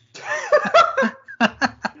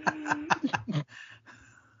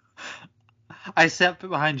 I sat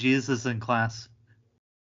behind Jesus in class.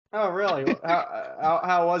 Oh, really?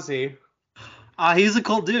 How was he? He's a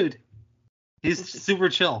cool dude. He's super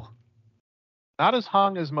chill. Not as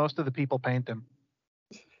hung as most of the people paint him.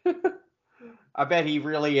 I bet he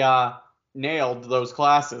really nailed those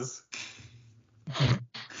classes.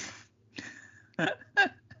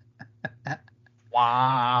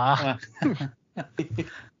 Wow.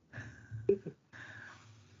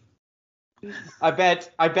 I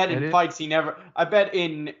bet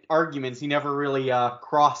in arguments he never really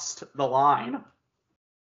crossed the line. I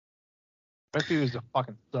bet he was a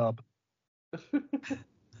fucking sub.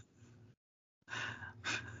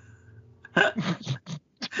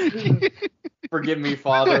 Forgive me,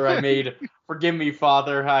 Father. I've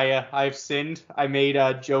sinned. I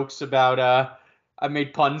made jokes about I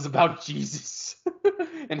made puns about Jesus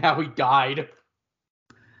and how he died.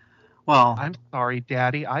 Well, I'm sorry,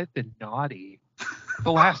 Daddy. I've been naughty.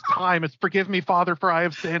 The last time is forgive me, Father, for I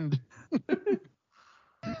have sinned.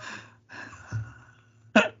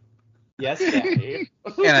 Yes, Daddy.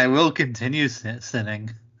 And I will continue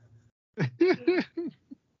sinning.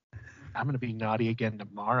 I'm going to be naughty again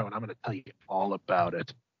tomorrow, and I'm going to tell you all about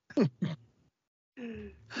it.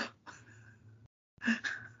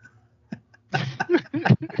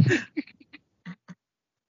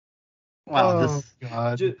 Wow,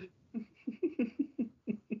 God.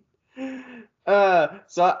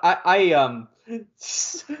 So I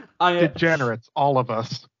Degenerates, all of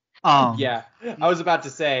us. Yeah, I was about to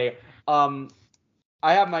say,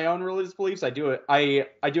 I have my own religious beliefs. I do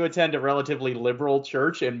attend a relatively liberal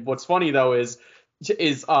church, and what's funny though is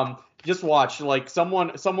just watch, like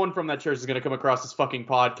someone from that church is gonna come across this fucking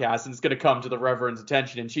podcast and it's gonna come to the Reverend's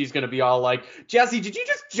attention, and she's gonna be all like, "Jesse, did you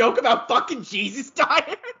just joke about fucking Jesus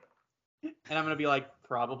dying?" And I'm gonna be like,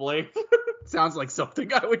 "Probably." Sounds like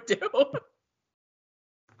something I would do.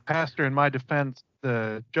 Pastor, in my defense,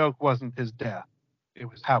 the joke wasn't his death; it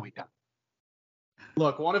was how he died.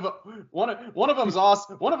 Look, one of them's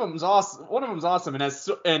awesome. One of them's awesome,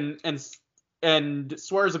 and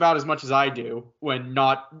swears about as much as I do when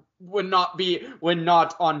not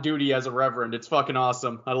on duty as a reverend. It's fucking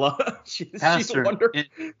awesome. I love. Pastor,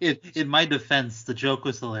 in my defense, the joke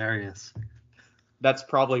was hilarious. That's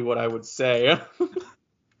probably what I would say.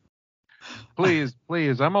 Please,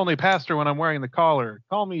 I'm only pastor when I'm wearing the collar.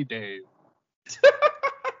 Call me Dave.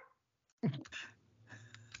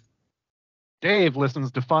 Dave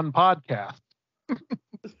listens to fun podcasts.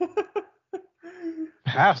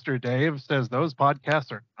 Pastor Dave says those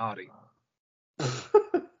podcasts are naughty.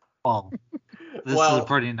 Well, this is a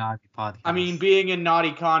pretty naughty podcast. I mean, being in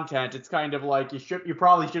naughty content, it's kind of like you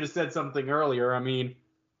probably should have said something earlier. I mean,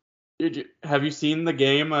 have you seen the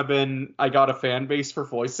game I got a fan base for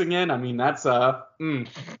voicing in? I mean, that's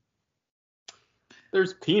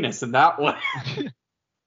there's penis in that one.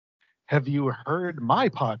 Have you heard my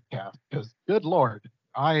podcast? Because good Lord,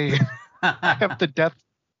 I have the death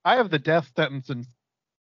sentence in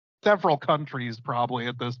several countries probably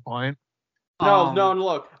at this point. No,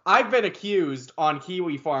 look. I've been accused on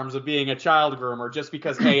Kiwi Farms of being a child groomer just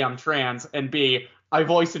because A, I'm trans, and B, I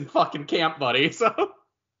voice in fucking Camp Buddy, so...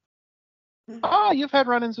 Oh, you've had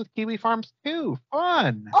run-ins with Kiwi Farms too.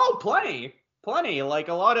 Fun. Oh, plenty. Like,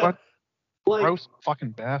 a lot of... What? Like, Gross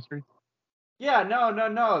fucking bastards. yeah,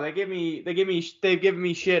 no. They've given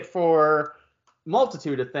me shit for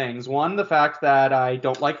multitude of things. One, the fact that I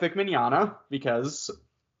don't like Vic Mignogna, because...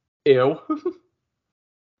 Ew.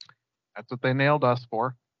 That's what they nailed us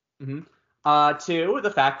for. Mm-hmm. Two,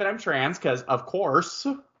 the fact that I'm trans, because of course.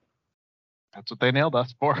 That's what they nailed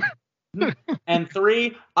us for. And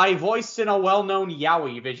three, I voiced in a well-known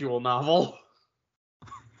yaoi visual novel.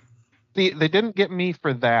 See, they didn't get me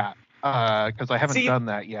for that, because I haven't done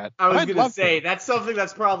that yet. I was going to say, that's something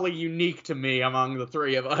that's probably unique to me among the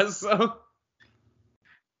three of us. So.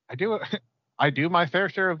 I do my fair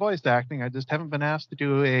share of voice acting. I just haven't been asked to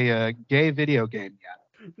do a gay video game yet.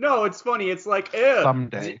 No, it's funny. It's like, ew.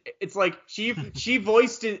 Someday. It's like she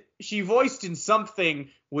voiced in something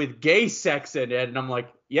with gay sex in it, and I'm like,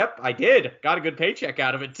 yep, I did. Got a good paycheck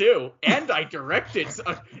out of it too, and I directed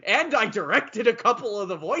a couple of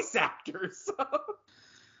the voice actors.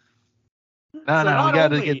 No, we got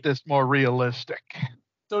to get this more realistic.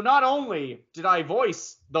 So not only did I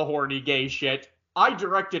voice the horny gay shit, I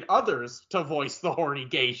directed others to voice the horny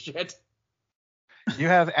gay shit. You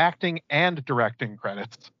have acting and directing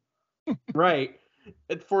credits. Right.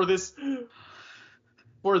 For this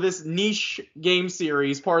niche game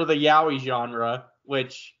series, part of the yaoi genre,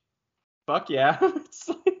 which, fuck yeah. It's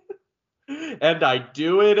like, and I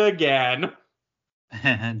do it again.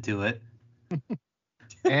 Do it.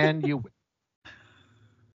 And you win.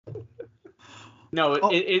 No,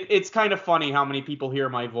 it's kind of funny how many people hear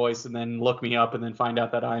my voice and then look me up and then find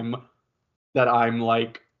out that I am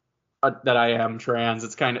trans.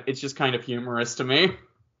 It's just kind of humorous to me. It's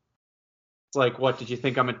like, what, did you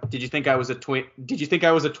think I was a twink? Did you think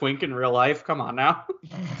I was a twink in real life? Come on now.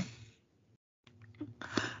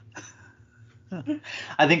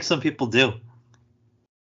 I think some people do.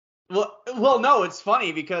 Well, no, it's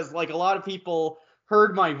funny because like a lot of people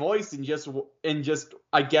heard my voice and just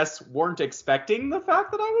I guess weren't expecting the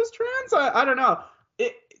fact that I was trans. I don't know.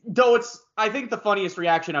 I think the funniest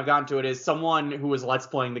reaction I've gotten to it is someone who was Let's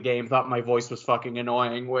Playing the game thought my voice was fucking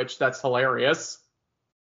annoying, which that's hilarious.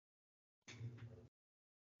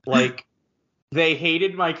 Like, they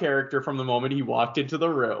hated my character from the moment he walked into the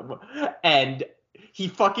room, and he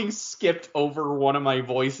fucking skipped over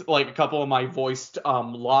a couple of my voiced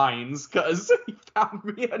lines because he found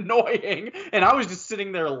me annoying, and I was just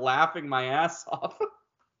sitting there laughing my ass off.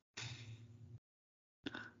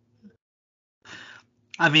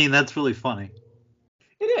 I mean, that's really funny.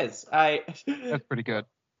 It is. That's pretty good.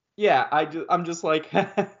 Yeah, I'm just like,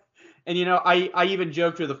 and I even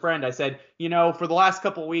joked with a friend. I said, for the last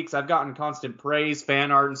couple of weeks, I've gotten constant praise,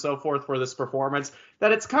 fan art, and so forth for this performance.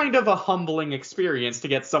 That it's kind of a humbling experience to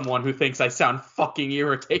get someone who thinks I sound fucking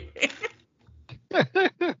irritating.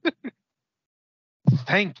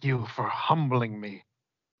 Thank you for humbling me.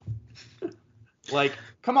 Like,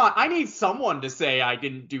 come on, I need someone to say I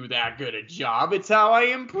didn't do that good a job. It's how I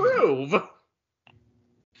improve.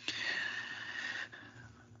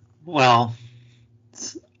 Well,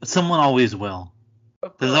 someone always will.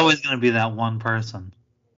 There's always going to be that one person.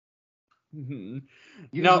 Mm-hmm.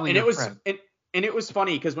 And it was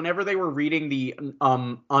funny because whenever they were reading the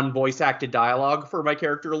unvoice acted dialogue for my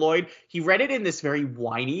character Lloyd, he read it in this very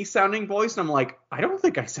whiny sounding voice, and I'm like, I don't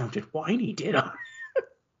think I sounded whiny, did I?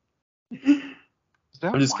 Is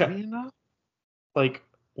that whiny enough? Like,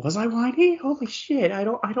 was I whiny? Holy shit! I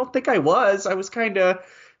don't think I was. I was kind of.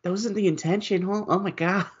 That wasn't the intention. Oh my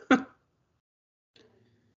god.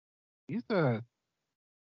 He's a.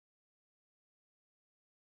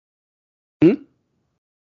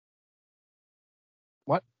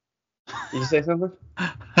 What? Did you say something?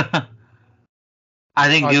 I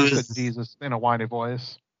think it was Jesus in a whiny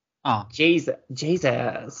voice. Oh, Jesus. He's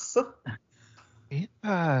Jesus.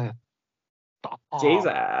 Stop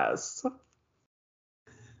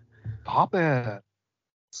it.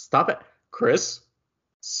 Stop it. Chris,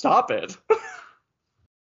 stop it.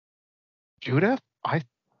 Judith?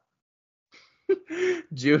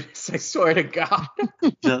 Judas, I swear to God.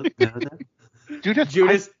 Judith,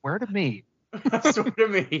 I swear to me. I swear to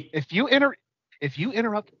me. If you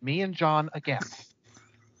interrupt me and John again.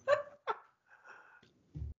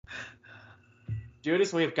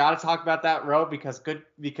 Judas, we've got to talk about that robe because good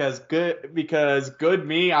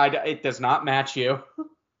me, it does not match you.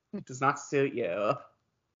 It does not suit you.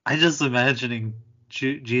 I just imagining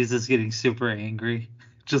Jesus getting super angry,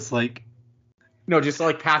 just like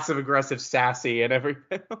passive aggressive sassy and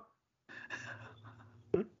everything.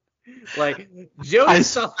 Like,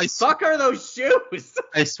 Judas, the fuck are those shoes?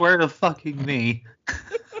 I swear to fucking me.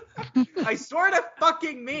 I swear to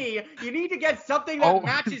fucking me, you need to get something that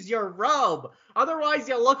matches your robe. Otherwise,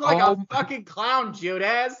 you look like a fucking clown,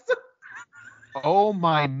 Judas. Oh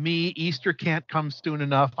my me, Easter can't come soon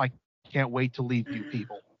enough. I can't wait to leave you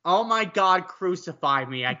people. Oh my God, crucify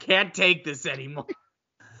me. I can't take this anymore.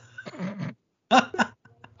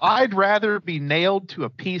 I'd rather be nailed to a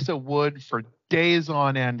piece of wood for days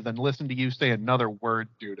on end than listen to you say another word,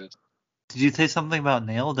 Judas. Did you say something about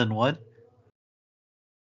nailed and what?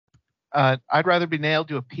 I'd rather be nailed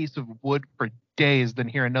to a piece of wood for days than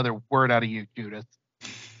hear another word out of you, Judas.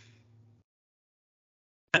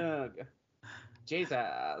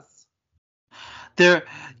 Jesus. There,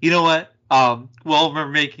 you know what? While we're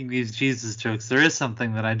making these Jesus jokes, there is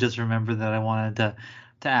something that I just remembered that I wanted to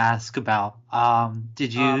ask about.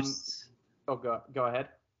 Did you? Go ahead.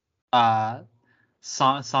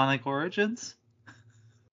 Sonic Origins?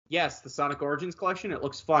 Yes, the Sonic Origins collection. It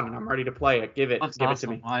looks fun, and I'm ready to play it. Give it awesome. it to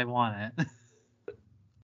me. I want it.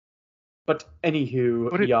 But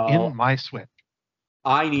anywho, Put it y'all, in my Switch.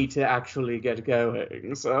 I need to actually get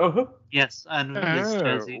going. So yes, and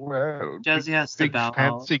Jazzy has to big bow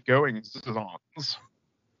fancy out. going songs.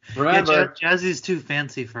 Remember, Jazzy's too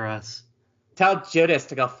fancy for us. Tell Judas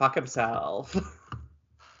to go fuck himself.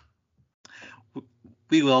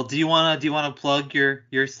 We will. Do you wanna plug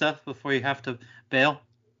your stuff before you have to bail?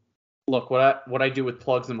 Look, what I do with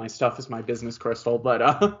plugs in my stuff is my business, Crystal.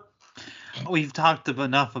 But we've talked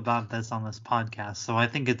enough about this on this podcast, so I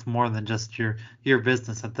think it's more than just your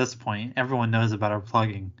business at this point. Everyone knows about our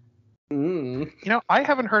plugging. You know, I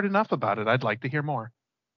haven't heard enough about it. I'd like to hear more.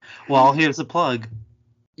 Well, here's a plug.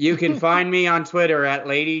 You can find me on Twitter at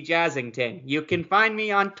Lady Jazzington. You can find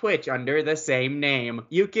me on Twitch under the same name.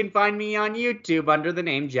 You can find me on YouTube under the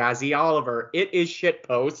name Jazzy Oliver. It is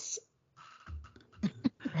shitposts.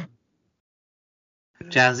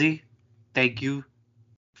 Jazzy, thank you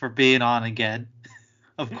for being on again,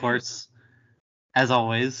 of course, as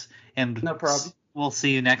always. And no problem. We'll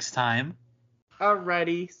see you next time.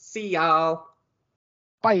 Alrighty, see y'all.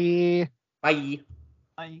 Bye. Bye.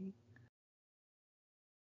 Bye.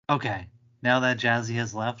 Okay, now that Jazzy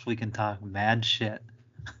has left, we can talk mad shit.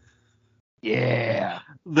 Yeah.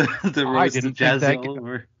 the roast of Jazzy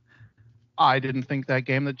Oliver. I didn't think that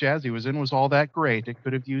game that Jazzy was in was all that great. It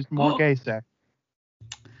could have used more gay sex.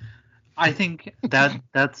 I think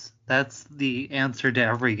that's the answer to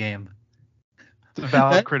every game. It's a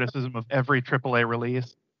valid criticism of every AAA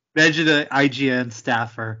release. Imagine an IGN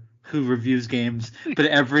staffer who reviews games, but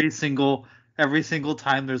every single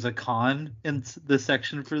time there's a con in the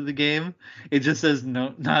section for the game, it just says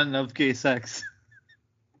no, not enough gay sex.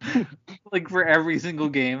 Like for every single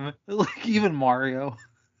game, like even Mario.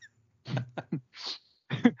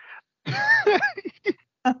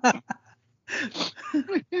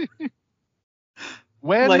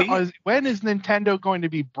 When is Nintendo going to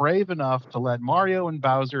be brave enough to let Mario and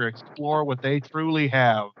Bowser explore what they truly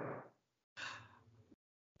have?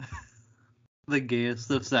 The gayest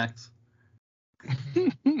of sex.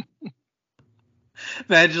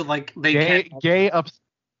 Imagine like they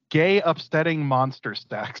gay upsetting monster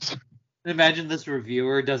sex. Imagine this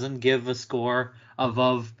reviewer doesn't give a score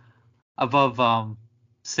above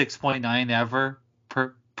 6.9 ever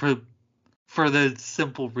for the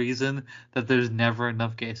simple reason that there's never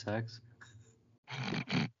enough gay sex.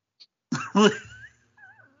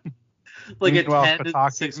 Like meanwhile, a 10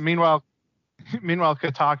 to 6. Meanwhile,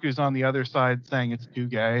 Kotaku's on the other side saying it's too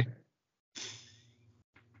gay.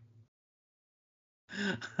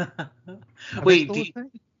 Wait,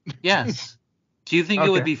 yes. Do you think it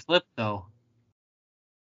would be flipped though?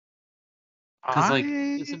 Because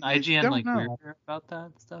isn't IGN weird about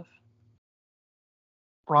that stuff?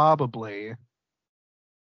 Probably.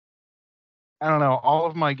 I don't know. All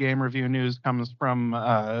of my game review news comes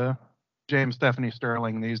from James Stephanie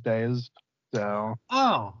Sterling these days. So.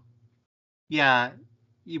 Oh. Yeah.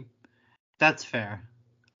 That's fair.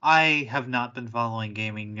 I have not been following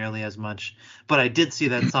gaming nearly as much, but I did see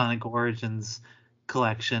that Sonic Origins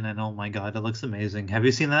collection, and oh my god, it looks amazing. Have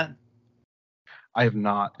you seen that? I have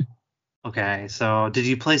not. Okay, so did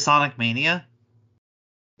you play Sonic Mania?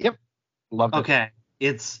 Yep, loved it. Okay,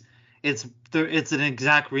 it's an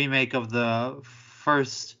exact remake of the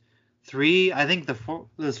first three. I think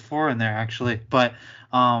there's four in there actually, but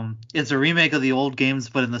it's a remake of the old games,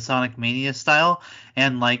 but in the Sonic Mania style,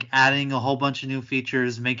 and like adding a whole bunch of new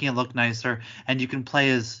features, making it look nicer, and you can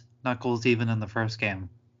play as Knuckles even in the first game.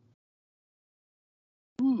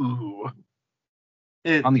 Ooh.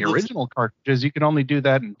 On the original cartridges, you can only do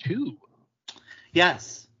that in 2.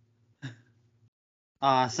 Yes.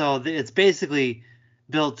 It's basically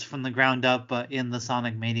built from the ground up, but in the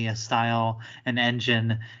Sonic Mania style and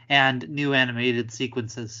engine, and new animated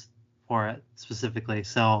sequences for it specifically.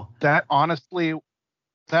 So That honestly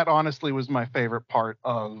was my favorite part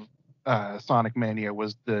of Sonic Mania,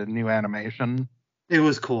 was the new animation. it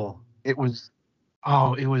was cool. It was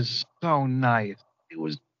so nice. It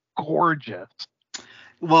was gorgeous.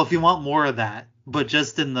 Well, if you want more of that, but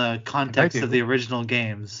just in the context do. of the original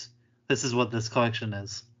games, this is what this collection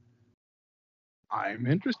is. I'm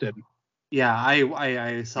interested. Yeah,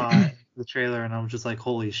 I saw the trailer and I was just like,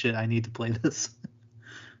 holy shit, I need to play this.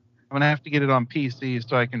 I'm gonna have to get it on PC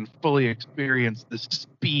so I can fully experience the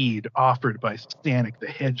speed offered by Sonic the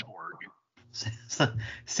Hedgehog.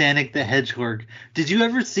 Sonic the Hedgehog. Did you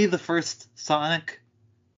ever see the first Sonic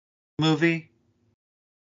movie?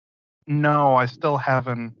 No, I still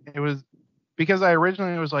haven't. It was because I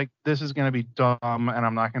originally was like, this is gonna be dumb and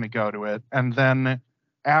I'm not gonna go to it. And then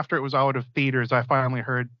after it was out of theaters, I finally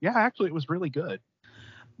heard, yeah, actually it was really good.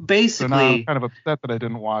 So now I'm Basically, kind of upset that I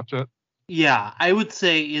didn't watch it. yeah, I would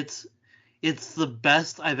say it's the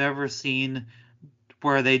best I've ever seen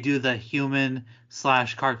where they do the human /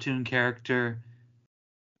 cartoon character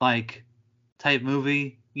like type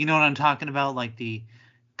movie. You know what I'm talking about? Like the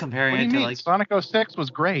comparing What do it you to mean? like Sonic 06 was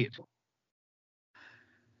great.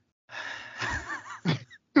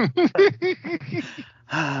 It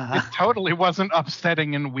totally wasn't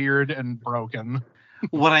upsetting and weird and broken.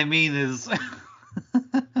 what I mean is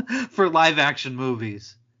for live action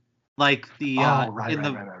movies. Like the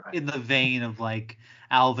in the vein of like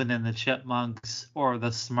Alvin and the Chipmunks or the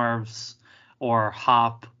Smurfs or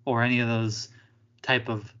Hop or any of those type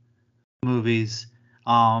of movies.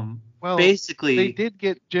 Well, Basically, they did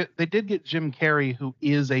get Jim Carrey, who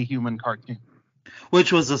is a human cartoon,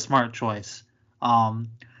 which was a smart choice.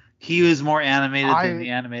 He was more animated than the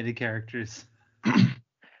animated characters.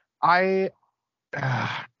 I don't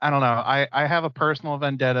know. I have a personal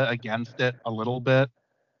vendetta against it a little bit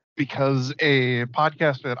because a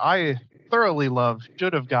podcast that I thoroughly love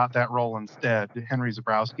should have got that role instead, Henry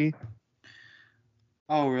Zebrowski.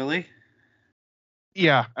 Oh, really?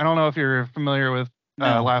 Yeah, I don't know if you're familiar with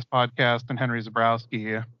No. Last Podcast and Henry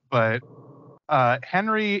Zebrowski, but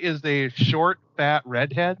Henry is a short, fat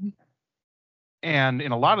redhead. And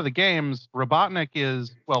in a lot of the games, Robotnik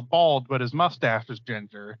is, well, bald, but his mustache is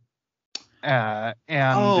ginger. I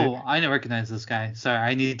recognize this guy. Sorry,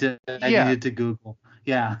 I needed to Google.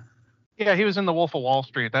 Yeah. Yeah, he was in The Wolf of Wall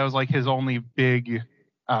Street. That was like his only big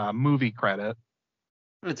movie credit.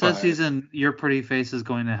 It says he's in Your Pretty Face is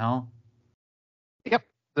Going to Hell. Yep,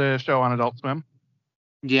 the show on Adult Swim.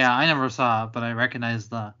 Yeah, I never saw it, but I recognize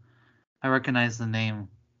the name.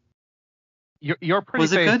 Your Pretty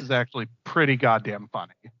Face is actually pretty goddamn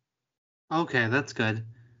funny. Okay, that's good.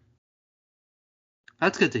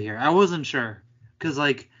 That's good to hear. I wasn't sure because,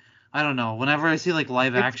 like, I don't know. Whenever I see like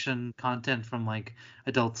live action content from like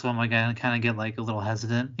Adult Swim, like I kind of get like a little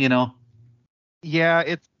hesitant, you know?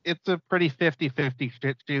 Yeah, it's a pretty 50-50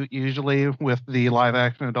 shit shoot usually with the live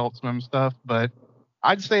action Adult Swim stuff, but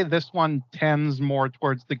I'd say this one tends more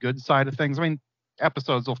towards the good side of things. I mean,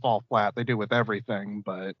 episodes will fall flat. They do with everything,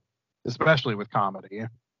 but especially with comedy.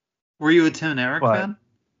 Were you a Tim and Eric fan?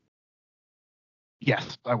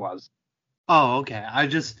 Yes, I was. Oh, okay.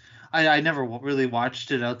 I never really watched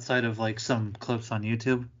it outside of like some clips on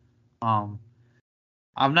YouTube. I'm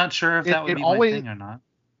not sure if that would be my thing or not.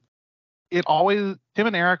 Tim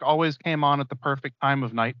and Eric always came on at the perfect time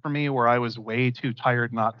of night for me where I was way too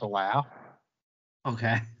tired not to laugh.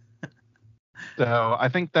 Okay. So I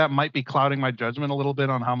think that might be clouding my judgment a little bit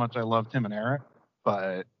on how much I love Tim and Eric,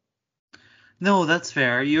 but no, that's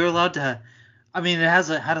fair. You're allowed to. I mean, it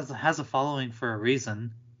has a following for a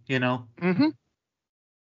reason, you know. Mm-hmm.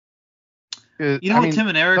 You know what Tim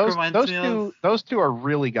and Eric reminds me of? Those two are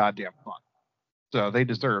really goddamn fun, so they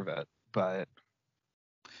deserve it. But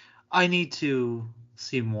I need to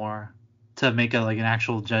see more to make an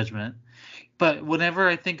actual judgment. But whenever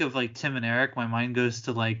I think of like Tim and Eric, my mind goes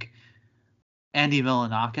to like Andy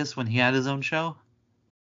Milonakis when he had his own show.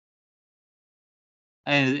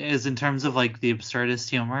 And is in terms of like the absurdist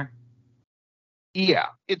humor. Yeah,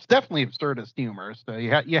 it's definitely absurdist humor, so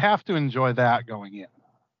you have to enjoy that going in.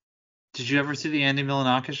 Did you ever see the Andy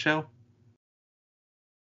Milonakis show?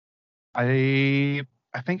 I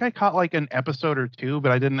think I caught like an episode or two,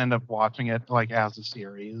 but I didn't end up watching it like as a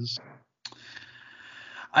series.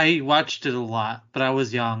 I watched it a lot, but I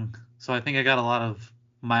was young, so I think I got a lot of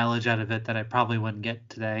mileage out of it that I probably wouldn't get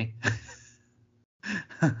today.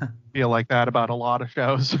 Feel like that about a lot of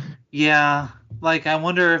shows. Yeah, like I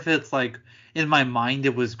wonder if it's like in my mind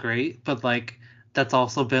it was great, but like that's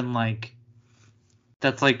also been like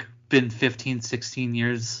that's like been 15, 16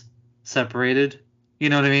 years separated. You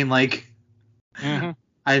know what I mean? Like, I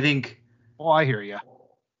think. Well, I hear you.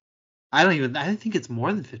 I don't think it's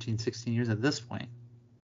more than 15, 16 years at this point.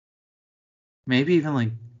 Maybe even like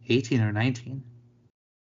 18 or 19.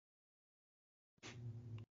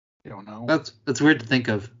 I don't know. That's weird to think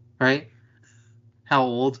of, right? How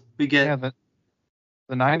old we get. Yeah,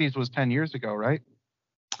 the 90s was 10 years ago, right?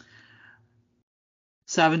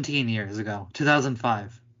 17 years ago,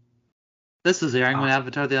 2005. This was airing when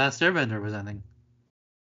Avatar: The Last Airbender was ending.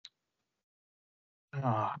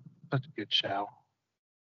 Oh, such a good show.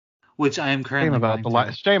 Which I am currently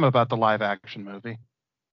Shame about the live action movie.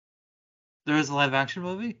 There is a live action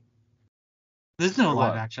movie? There's no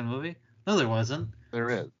live action movie. No, there wasn't. There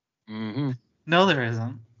is. Mm-hmm. No, there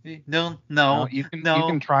isn't. No. You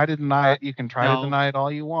can try to deny it. You can try to deny it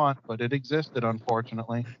all you want, but it existed,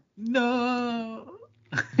 unfortunately. No.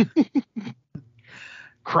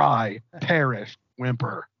 Cry, perish,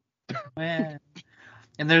 whimper. Man.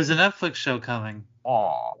 And there's a Netflix show coming.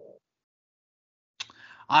 Aw.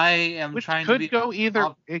 I am Which trying could to be go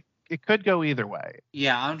either. It could go either way.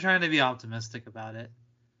 Yeah, I'm trying to be optimistic about it.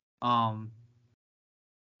 Harder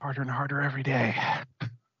and harder every day.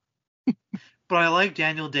 But I like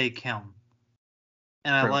Daniel Day Kim,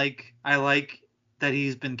 and I like that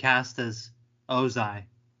he's been cast as Ozai,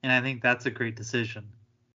 and I think that's a great decision.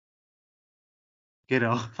 You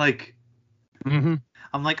know, like, I'm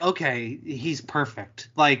like, okay, he's perfect.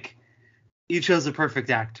 Like, you chose a perfect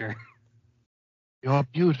actor. You're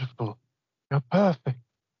beautiful. You're perfect.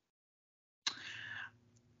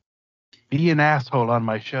 Be an asshole on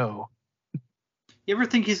my show. You ever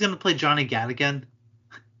think he's gonna play Johnny Gat again?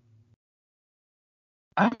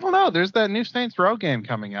 I don't know. There's that new Saints Row game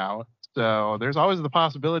coming out, so there's always the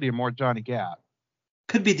possibility of more Johnny Gat.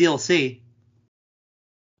 Could be DLC.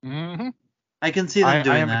 I can see them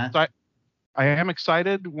doing that. I am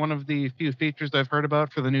excited. One of the few features I've heard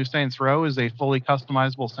about for the new Saints Row is a fully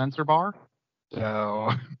customizable sensor bar.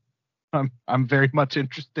 So I'm very much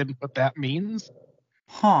interested in what that means.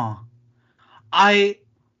 Huh. I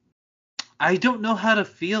don't know how to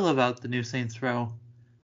feel about the new Saints Row.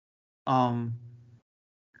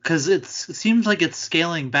 Because it seems like it's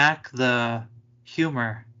scaling back the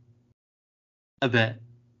humor a bit.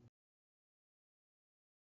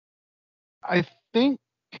 I think.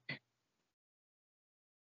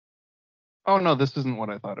 Oh no, this isn't what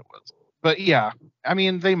I thought it was. But yeah, I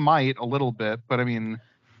mean they might a little bit, but I mean.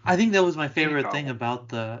 I think that was my favorite thing about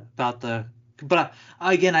the. But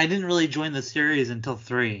again, I didn't really join the series until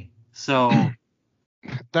 3, so.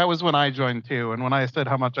 That was when I joined too, and when I said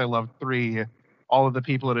how much I loved 3, all of the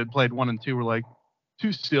people that had played 1 and 2 were like,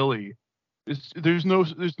 too silly. It's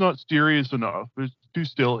not serious enough. It's too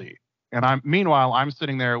silly. And meanwhile I'm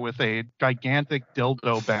sitting there with a gigantic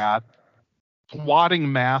dildo bat,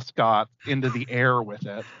 swatting mascot into the air with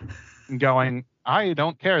it, and going, I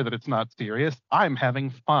don't care that it's not serious. I'm having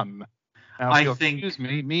fun. Now, excuse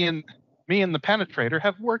me, me and the penetrator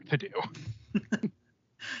have work to do.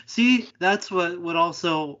 See, that's what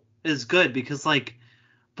also is good, because like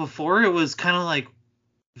before it was kind of like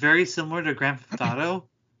very similar to Grand Theft Auto,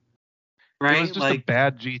 right? It was just a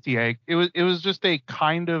bad GTA. It was just a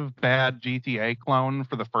kind of bad GTA clone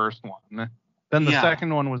for the first one. Then the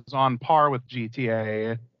second one was on par with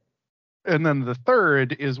GTA, and then the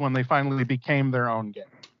third is when they finally became their own game.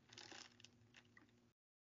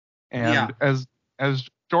 And as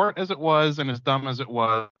short as it was and as dumb as it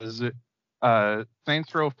was,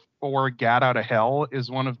 Saints Row 4 Gat Out of Hell is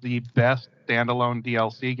one of the best standalone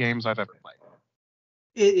DLC games I've ever played.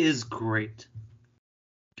 It is great.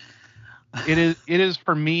 It is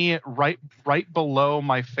for me right below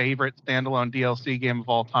my favorite standalone DLC game of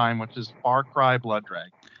all time, which is Far Cry Blood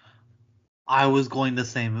Dragon. I was going the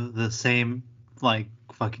same like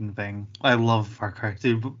fucking thing. I love Far Cry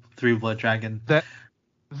 3 Blood Dragon.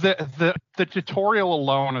 The tutorial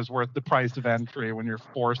alone is worth the price of entry when you're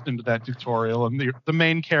forced into that tutorial, and the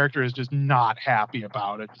main character is just not happy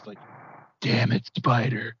about it. Just like, damn it,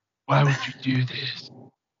 Spider, why would you do this?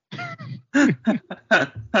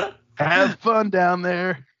 Have fun down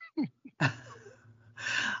there.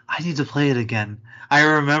 I need to play it again. I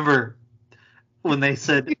remember when they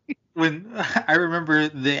said I remember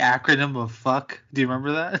the acronym of fuck. Do you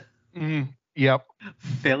remember that? Yep.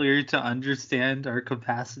 Failure to understand our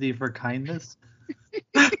capacity for kindness.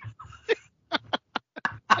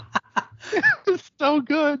 It's so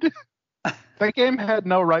good. That game had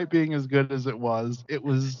no right being as good as it was. It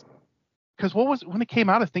was because when it came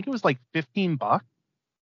out? I think it was like $15.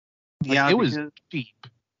 Yeah, it was cheap.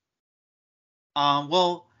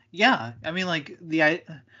 Well, yeah. I mean, like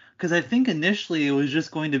Because I think initially it was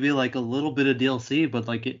just going to be like a little bit of DLC, but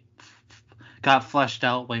like it got fleshed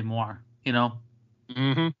out way more, you know?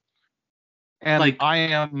 Mm-hmm. And Like, I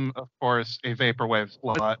am, of course, a vaporwave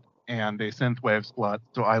slut and a synthwave slut,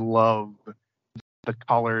 so I love the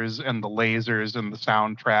colors and the lasers and the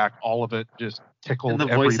soundtrack. All of it just and tickled the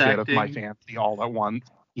every voice bit of my acting. fancy all at once.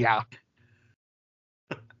 Yeah,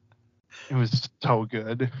 it was so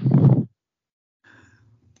good.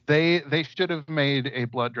 They should have made a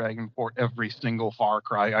Blood Dragon for every single Far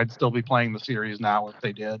Cry. I'd still be playing the series now if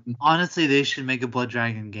they did. Honestly, they should make a Blood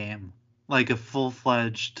Dragon game. Like a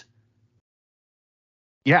full-fledged.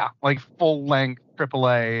 Yeah, like full length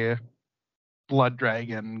AAA Blood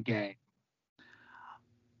Dragon game.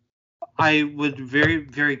 I would very,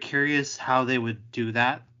 very curious how they would do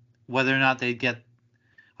that. Whether or not they'd get.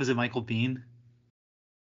 Was it Michael Biehn?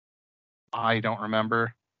 I don't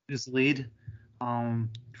remember. His lead.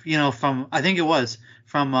 From I think it was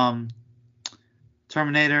from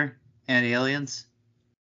Terminator and Aliens.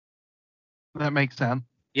 That makes sense.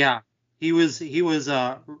 Yeah, he was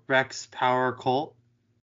Rex Power Colt.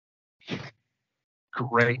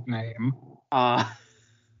 Great name. Uh,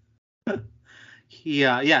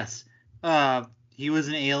 yes. He was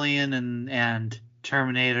an Alien and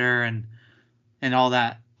Terminator and all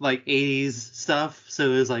that like 80s stuff. So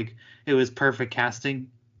it was perfect casting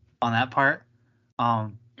on that part.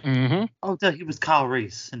 Mm-hmm. Oh, duh, he was Kyle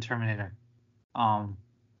Reese in Terminator. Um,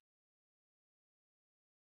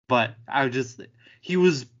 but he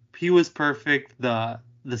was perfect. The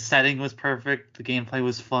setting was perfect. The gameplay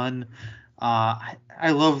was fun. I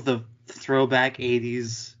love the throwback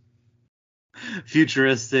 80s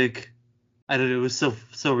futuristic. I don't know. It was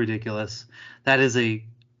so ridiculous.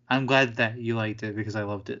 I'm glad that you liked it because I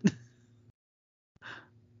loved it.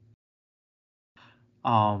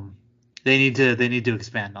 Um, they need to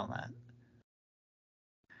expand on that.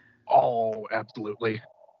 Oh, absolutely.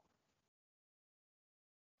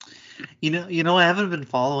 I haven't been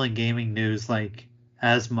following gaming news like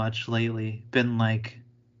as much lately. Been like,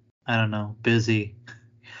 I don't know, busy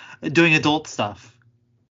doing adult stuff.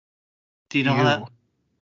 Do you know how that?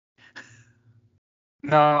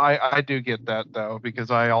 No, I do get that though,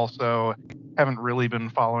 because I also haven't really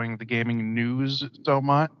been following the gaming news so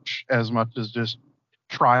much as just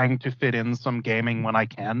trying to fit in some gaming when I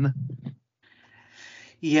can.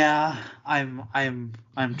 Yeah, I'm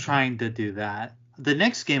trying to do that. The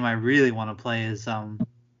next game I really want to play is well,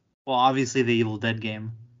 obviously the Evil Dead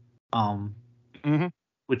game, um, Mm-hmm.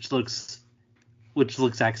 which looks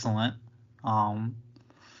excellent. Um,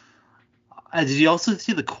 did you also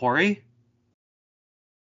see the Quarry?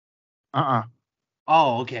 Uh-uh.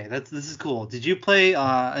 Oh, okay, this is cool. Did you play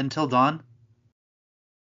Until Dawn?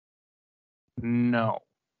 No.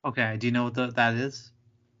 Okay, do you know what that is?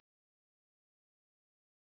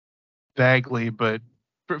 Vaguely, but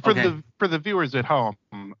for Okay. the viewers at home,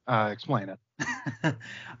 explain it.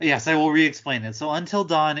 Yes, I will re-explain it. So Until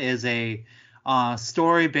Dawn is a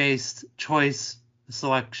story-based choice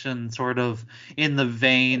selection, sort of in the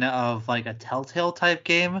vein of like a Telltale type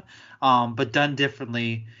game, but done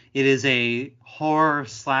differently. It is a horror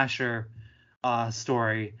slasher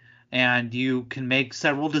story, and you can make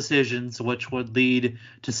several decisions which would lead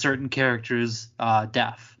to certain characters'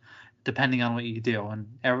 death, depending on what you do. And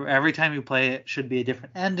every time you play it should be a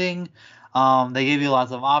different ending. They give you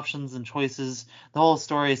lots of options and choices. The whole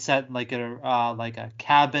story is set in like a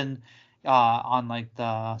cabin on like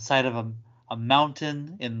the side of a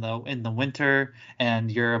mountain in the winter,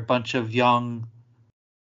 and you're a bunch of young,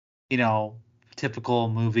 typical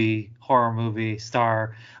horror movie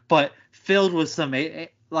star, but filled with some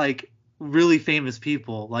like really famous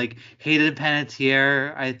people. Like Hayden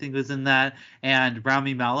Panettiere, I think, was in that, and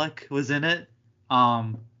Rami Malek was in it.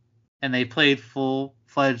 And they played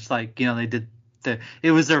full-fledged, like, they did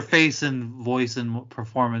it was their face and voice and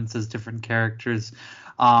performance as different characters.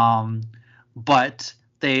 But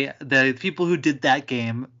the people who did that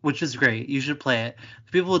game, which is great, you should play it.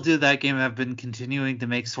 The people who did that game have been continuing to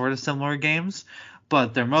make sort of similar games,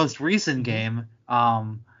 but their most recent game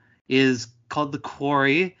is called The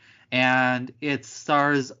Quarry, and it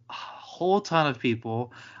stars a whole ton of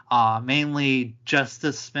people. Mainly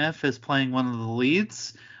Justice Smith is playing one of the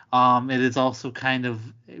leads. It is also kind of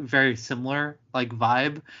very similar, like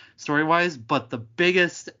vibe story-wise, but the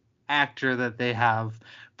biggest actor that they have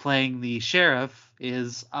playing the sheriff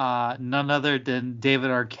is none other than David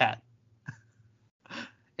Arquette,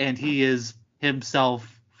 and he is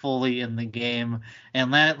himself fully in the game. And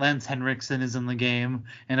Lance Henriksen is in the game,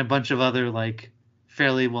 and a bunch of other like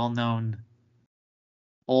fairly well-known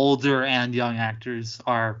older and young actors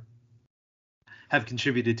have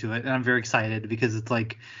contributed to it, and I'm very excited because it's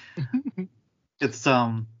like it's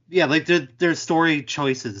yeah, like there's story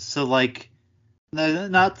choices. So like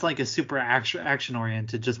not like a super action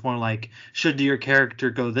oriented, just more like should your character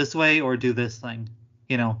go this way or do this thing,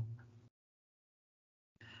 you know.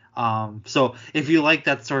 So if you like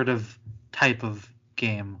that sort of type of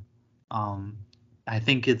game, I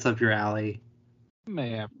think it's up your alley. May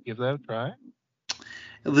have to give that a try.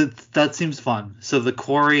 That seems fun. So the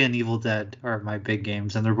Quarry and Evil Dead are my big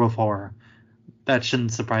games, and they're both horror. That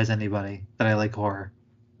shouldn't surprise anybody that I like horror.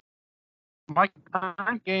 My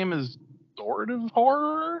current game is sort of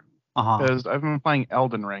horror Uh-huh. because I've been playing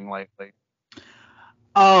Elden Ring lately.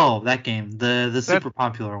 Oh, that game, the super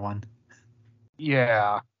popular one.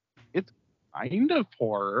 Yeah, it's kind of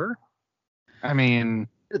horror. I mean,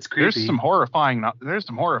 It's creepy. there's some horrifying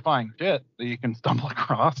shit that you can stumble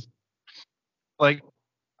across. Like,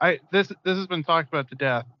 this has been talked about to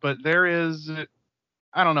death, but there is,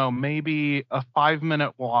 I don't know, maybe a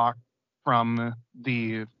 5-minute walk from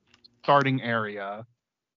the starting area,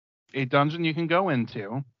 a dungeon you can go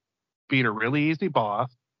into, beat a really easy boss,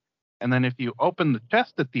 and then if you open the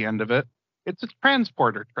chest at the end of it, it's a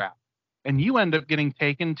transporter trap. And you end up getting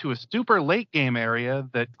taken to a super late game area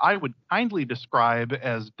that I would kindly describe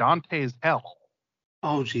as Dante's Hell.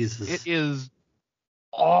 Oh, Jesus. It is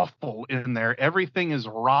awful in there. Everything is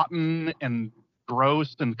rotten and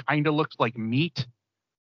gross and kind of looks like meat.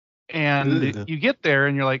 And Ugh. you get there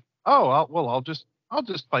and you're like, oh, I'll just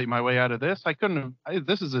fight my way out of this.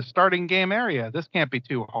 This is a starting game area. This can't be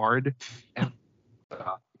too hard. And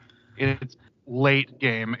it's late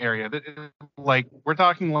game area. Like, we're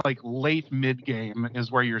talking like late mid game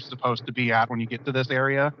is where you're supposed to be at when you get to this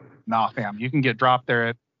area. Nah, fam, you can get dropped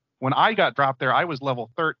there when I got dropped there, I was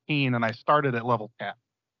level 13 and I started at level 10.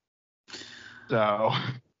 So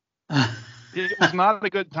it was not a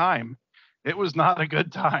good time. It was not a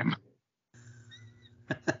good time.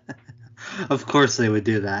 Of course they would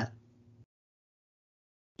do that.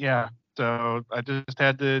 Yeah. So I just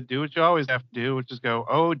had to do what you always have to do, which is go,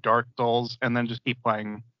 oh, Dark Souls, and then just keep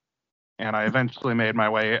playing. And I eventually made my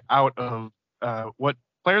way out of what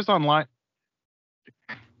players online.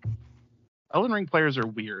 Elden Ring players are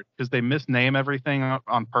weird because they misname everything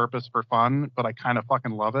on purpose for fun, but I kind of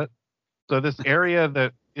fucking love it. So this area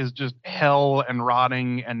that is just hell and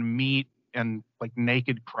rotting and meat and like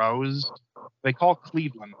naked crows, they call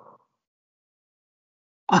Cleveland.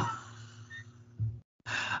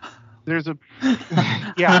 There's a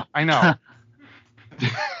yeah, I know.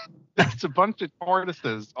 There's a bunch of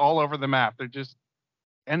tortoises all over the map. They're just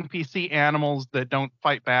NPC animals that don't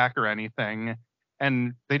fight back or anything,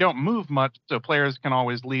 and they don't move much, so players can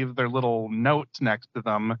always leave their little notes next to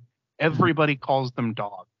them. Everybody calls them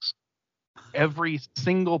dogs. Every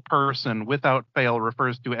single person, without fail,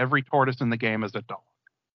 refers to every tortoise in the game as a dog.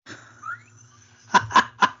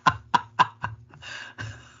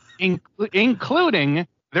 Including,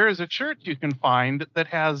 there is a church you can find that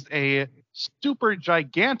has a super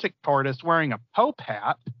gigantic tortoise wearing a Pope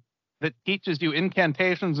hat that teaches you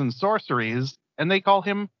incantations and sorceries, and they call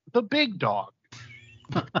him the Big Dog.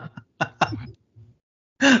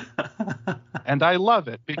 And I love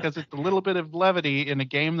it because it's a little bit of levity in a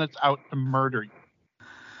game that's out to murder you.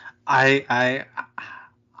 I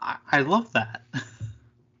love that.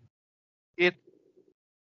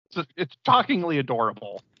 It's shockingly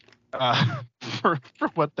adorable for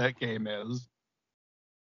what that game is.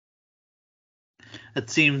 It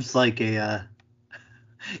seems like you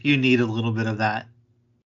need a little bit of that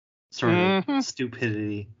sort of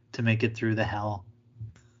stupidity to make it through the hell.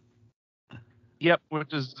 Yep,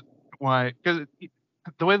 which is why, because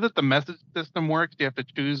the way that the message system works, you have to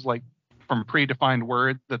choose like from predefined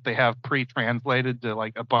words that they have pre-translated to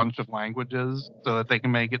like a bunch of languages so that they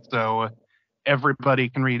can make it so everybody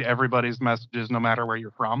can read everybody's messages no matter where you're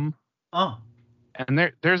from. Oh.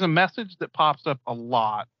 And there's a message that pops up a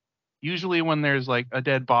lot, usually when there's like a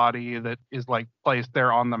dead body that is like placed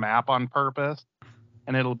there on the map on purpose,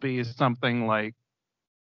 and it'll be something like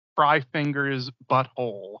Fry Fingers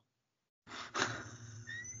butthole.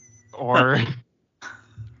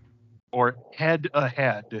 or head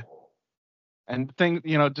ahead, and things,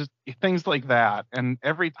 just things like that. And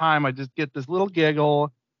every time I just get this little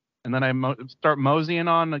giggle, and then I start moseying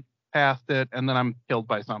on past it, and then I'm killed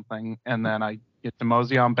by something, and then I get to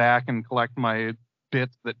mosey on back and collect my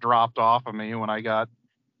bits that dropped off of me when I got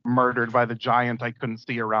murdered by the giant I couldn't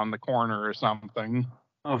see around the corner or something.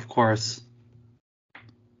 Of course.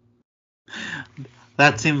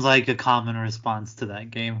 That seems like a common response to that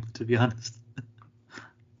game, to be honest.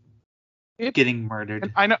 Getting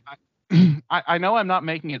murdered. I know. I know I'm not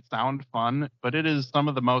making it sound fun, but it is some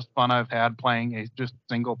of the most fun I've had playing a just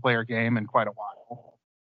single player game in quite a while.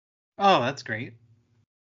 Oh, that's great.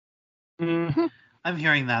 Mm-hmm. I'm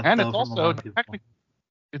hearing that And though it's from a lot of people.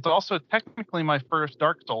 it's also technically my first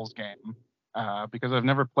Dark Souls game, because I've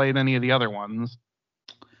never played any of the other ones.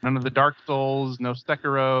 None of the Dark Souls, no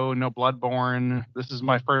Sekiro, no Bloodborne. This is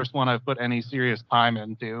my first one I've put any serious time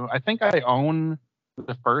into. I think I own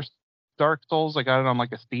the first Dark Souls. I got it on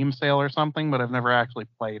like a Steam sale or something, but I've never actually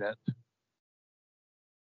played it.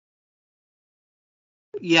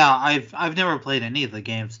 Yeah, I've never played any of the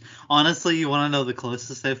games. Honestly, you want to know the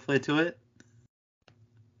closest I've played to it?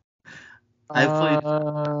 I've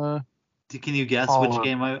played. Can you guess which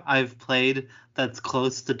game I've played that's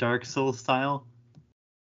close to Dark Souls style?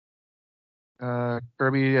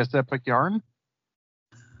 Kirby's Epic Yarn?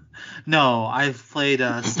 No, I've played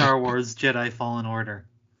Star Wars Jedi Fallen Order.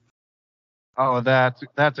 Oh, that's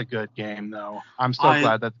a good game though. I'm so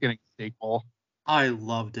glad that's getting a sequel. I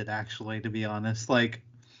loved it actually, to be honest. Like,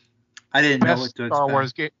 I didn't know what to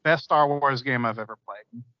expect. Best Star Wars game I've ever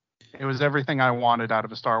played. It was everything I wanted out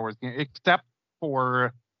of a Star Wars game, except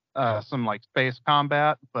for some like space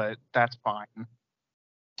combat, but that's fine.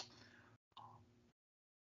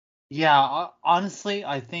 Yeah, honestly,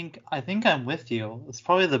 I think I'm with you. It's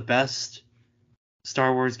probably the best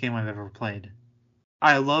Star Wars game I've ever played.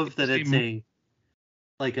 I love that it's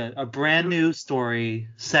a brand new story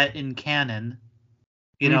set in canon,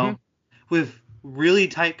 you know, with really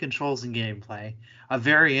tight controls and gameplay, a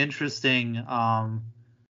very interesting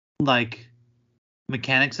like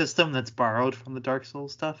mechanic system that's borrowed from the Dark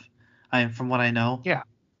Souls stuff. From what I know. Yeah.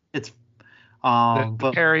 It's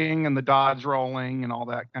the parrying and the dodge rolling and all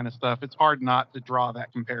that kind of stuff. It's hard not to draw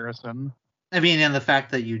that comparison. I mean, and the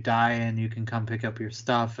fact that you die and you can come pick up your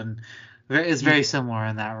stuff, and it's very similar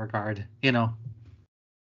in that regard, you know.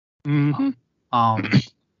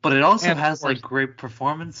 But it also has like great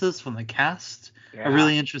performances from the cast, a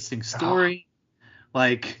really interesting story,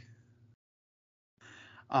 like.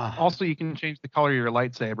 Also, you can change the color of your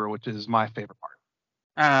lightsaber, which is my favorite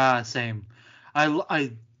part. Same. I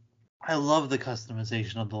love the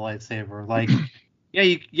customization of the lightsaber. Like,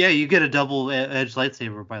 you get a double-edged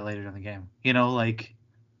lightsaber by later in the game. You know, like.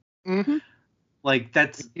 Like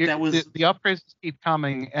that was the upgrades keep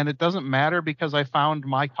coming, and it doesn't matter because I found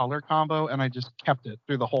my color combo and I just kept it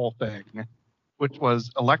through the whole thing, which was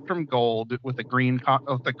Electrum Gold with the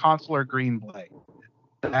the consular green blade.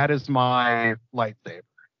 That is my lightsaber.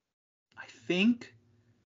 I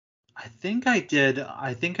think I did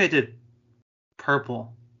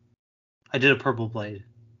purple. I did a purple blade.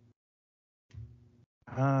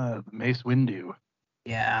 Mace Windu.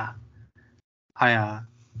 Yeah.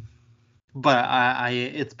 But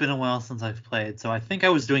it's been a while since I've played, so I think I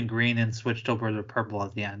was doing green and switched over to purple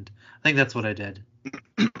at the end. I think that's what I did.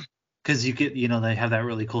 Because you get, they have that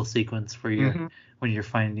really cool sequence for you when you're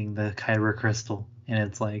finding the Kyber crystal, and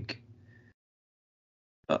it's like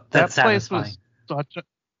that's satisfying.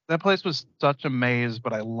 That place was such a maze,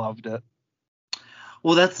 but I loved it.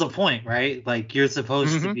 Well, that's the point, right? Like, you're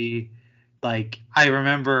supposed to be like, I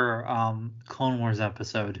remember Clone Wars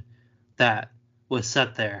episode that was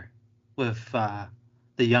set there with the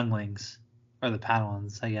younglings, or the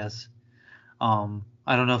Padawans, I guess. I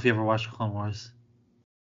don't know if you ever watched Clone Wars.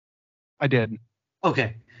 I did.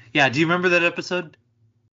 Okay. Yeah, do you remember that episode?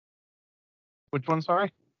 Which one,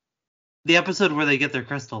 sorry? The episode where they get their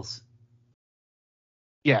crystals.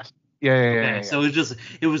 Yes. Yeah. So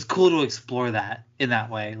it was cool to explore that in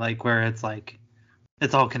that way, like where it's like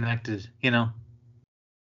it's all connected, But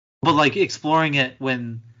like exploring it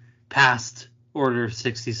when past Order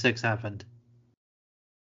 66 happened.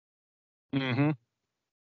 I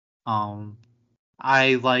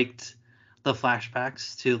liked the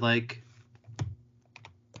flashbacks to like,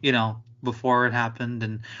 before it happened,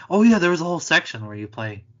 and there was a whole section where you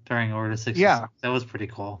play during Order 66. Yeah. That was pretty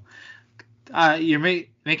cool. You're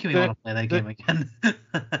making me want to play that game again.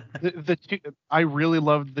 I really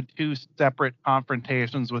loved the two separate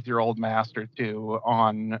confrontations with your old master too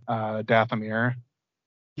on Dathomir.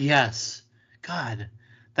 Yes. God,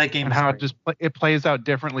 that game. And how it plays out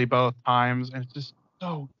differently both times, and it's just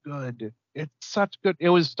so good. It's such good. It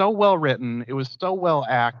was so well written. It was so well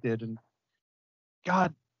acted, and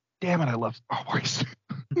God damn it, I love Star Wars.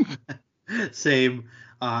 Same.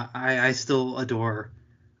 I still adore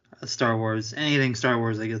Star Wars. Anything Star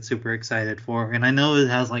Wars, I get super excited for, and I know it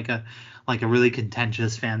has like a really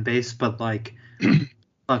contentious fan base, but like,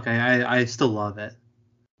 look, I still love it.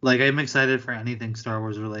 Like, I'm excited for anything Star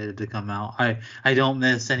Wars related to come out. I don't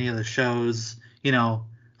miss any of the shows.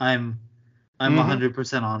 I'm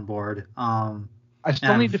 100% on board. I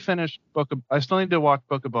still need to finish I still need to watch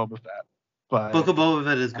Book of Boba Fett. But Book of Boba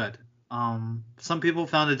Fett is good. Some people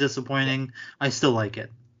found it disappointing. I still like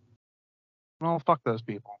it. Well, fuck those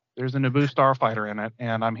people. There's a Naboo starfighter in it,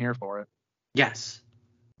 and I'm here for it. Yes.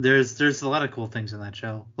 There's a lot of cool things in that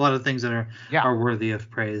show. A lot of things that are worthy of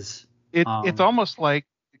praise. It's almost like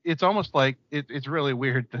it's really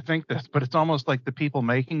weird to think this, but it's almost like the people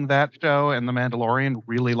making that show and The Mandalorian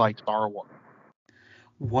really like Star Wars.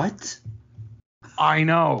 What? I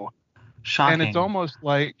know. Shocking. And it's almost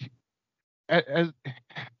like, as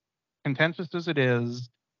contentious as it is,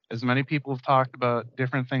 as many people have talked about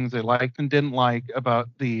different things they liked and didn't like about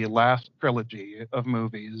the last trilogy of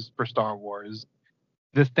movies for Star Wars,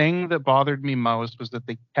 the thing that bothered me most was that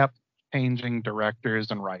they kept changing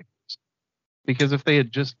directors and writers. Because if they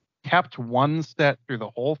had just kept one set through the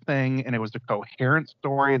whole thing and it was a coherent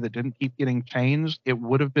story that didn't keep getting changed, it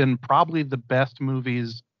would have been probably the best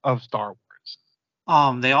movies of Star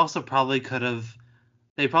Wars. They also probably could have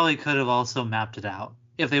also mapped it out.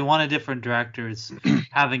 If they wanted different directors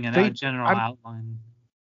having a general outline.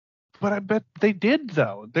 But I bet they did,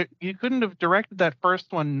 though. You couldn't have directed that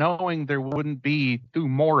first one knowing there wouldn't be two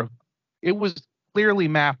more of them. It was clearly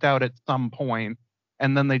mapped out at some point,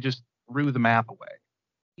 and then they just threw the map away.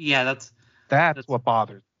 Yeah, that's what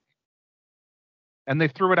bothers me. And they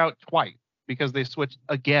threw it out twice because they switched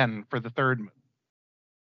again for the third movie.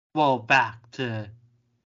 Well, back to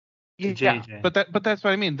JJ. But that's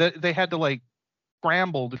what I mean. They had to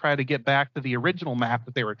scramble to try to get back to the original map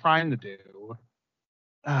that they were trying to do.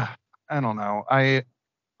 I don't know. I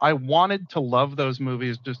wanted to love those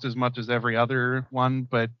movies just as much as every other one,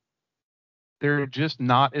 but they're just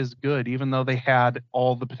not as good, even though they had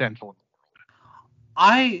all the potential.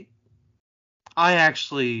 I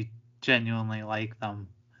actually genuinely like them.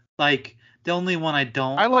 Like, the only one I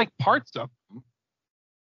don't. I like parts of them.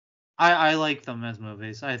 I like them as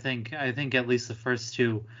movies. I think at least the first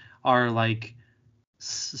two are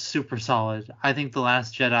super solid. I think The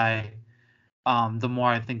Last Jedi, the more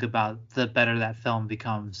I think about, the better that film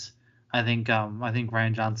becomes. I think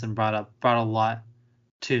Rian Johnson brought a lot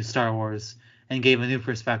to Star Wars and gave a new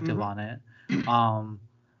perspective on it.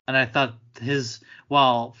 And I thought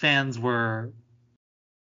while fans were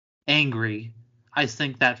angry, I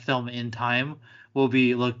think that film in time will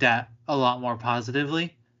be looked at a lot more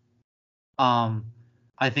positively. I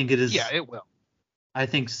think it is. Yeah, it will. I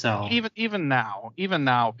think so. Even now,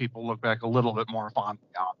 people look back a little bit more fondly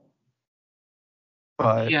on it.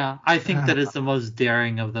 But yeah, I think that is the most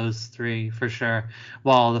daring of those three for sure.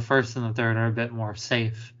 While the first and the third are a bit more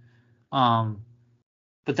safe.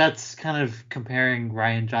 But that's kind of comparing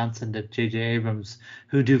Rian Johnson to J.J. Abrams,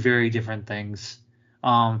 who do very different things.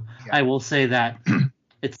 I will say that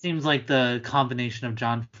it seems like the combination of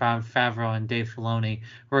Jon Favreau and Dave Filoni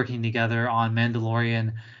working together on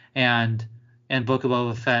Mandalorian and Book of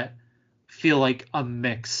Boba Fett feel like a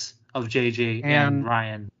mix of J.J. and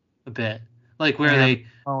Rian a bit. Like where they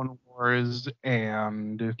Clone Wars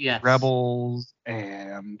and yes. Rebels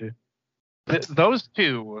and those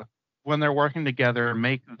two, when they're working together,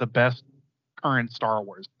 make the best current Star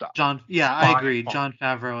Wars stuff. I agree. Jon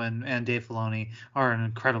Favreau and Dave Filoni are an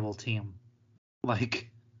incredible team. Like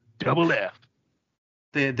double F.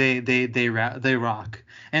 They rock.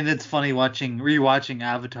 And it's funny rewatching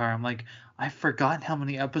Avatar. I'm like, I've forgotten how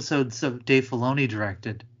many episodes of Dave Filoni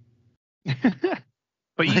directed.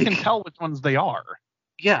 But you can tell which ones they are.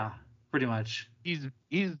 Yeah, pretty much.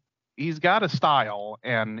 He's got a style,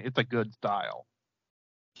 and it's a good style.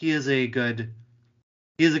 He is a good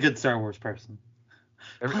Star Wars person.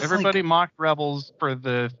 Everybody mocked Rebels for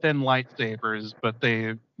the thin lightsabers, but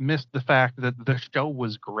they missed the fact that the show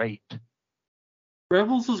was great.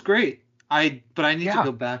 Rebels was great. I need to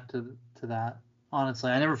go back to that.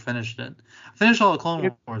 Honestly, I never finished it. I finished all the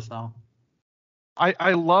Clone Wars though.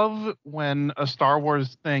 I love when a Star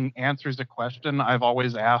Wars thing answers a question I've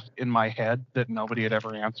always asked in my head that nobody had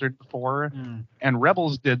ever answered before. And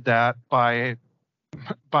Rebels did that by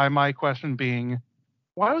my question being,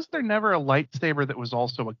 why was there never a lightsaber that was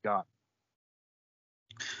also a gun?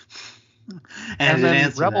 And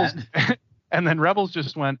then Rebels and then Rebels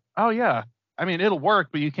just went, oh yeah, I mean it'll work,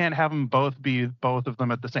 but you can't have them both be both of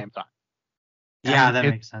them at the same time. Yeah, and that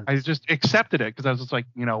makes sense. I just accepted it because I was just like,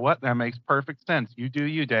 you know what? That makes perfect sense. You do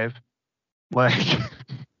you, Dave. Like,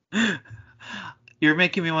 you're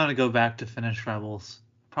making me want to go back to finish Rebels.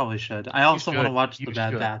 Probably should. I also want to watch The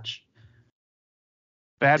Bad Batch.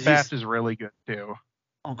 Bad Batch is really good too.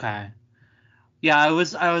 Okay. Yeah, I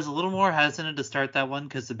was a little more hesitant to start that one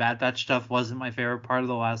because the Bad Batch stuff wasn't my favorite part of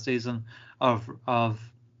the last season of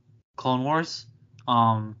Clone Wars.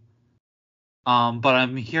 But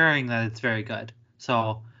I'm hearing that it's very good.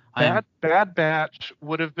 So Bad Batch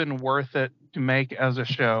would have been worth it to make as a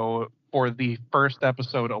show for the first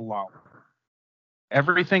episode alone.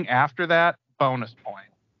 Everything after that, bonus point,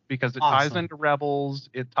 because it ties Awesome. into Rebels,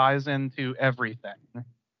 it ties into everything.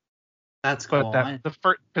 That's cool. But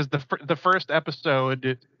the first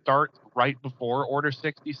episode starts right before Order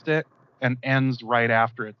 66 and ends right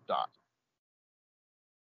after it's done.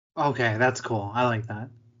 Okay, that's cool. I like that.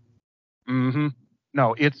 Mm-hmm.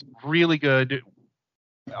 No, it's really good.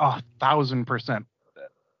 1,000%.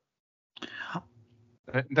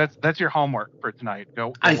 That's your homework for tonight.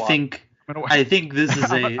 Go I watch. think this is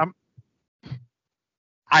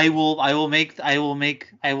I will make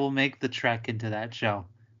the trek into that show.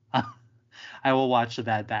 I will watch the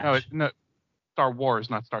Bad Batch. No, Star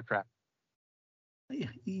Wars, not Star Trek.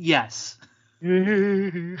 Yes.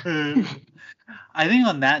 I think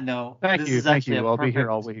on that note, Thank you. I'll be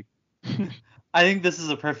here all week. I think this is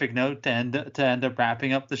a perfect note to end up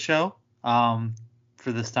wrapping up the show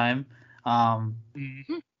for this time.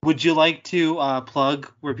 Would you like to plug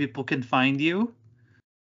where people can find you?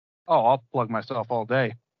 Oh, I'll plug myself all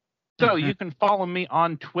day. So you can follow me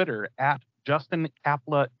on Twitter at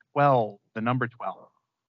JustinCapla12, the number 12.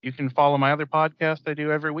 You can follow my other podcast I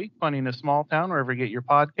do every week, Funny in a Small Town, wherever you get your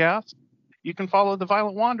podcasts. You can follow The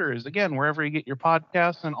Violent Wanderers, again, wherever you get your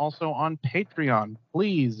podcasts, and also on Patreon.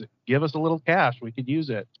 Please give us a little cash. We could use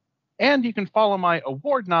it. And you can follow my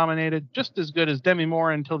award-nominated, just as good as Demi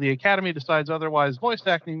Moore until the Academy decides otherwise, voice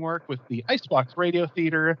acting work with the Icebox Radio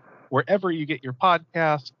Theater, wherever you get your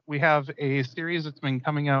podcasts. We have a series that's been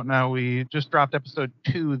coming out now. We just dropped episode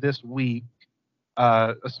 2 this week,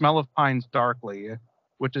 A Smell of Pines Darkly,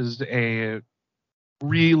 which is a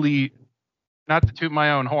really, not to toot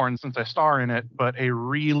my own horn since I star in it, but a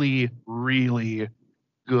really, really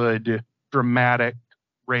good dramatic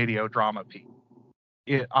radio drama piece.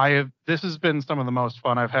 This has been some of the most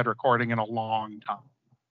fun I've had recording in a long time.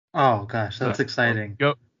 Oh gosh, that's exciting.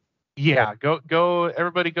 Go,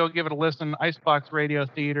 everybody go give it a listen. Icebox Radio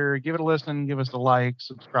Theater, give it a listen, give us a like,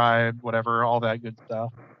 subscribe, whatever, all that good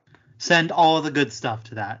stuff. Send all the good stuff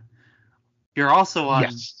to that. You're also on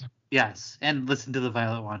Yes, and listen to the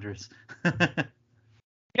Violet Wanderers.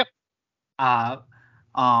 Yep. Hi,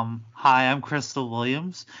 I'm Crystal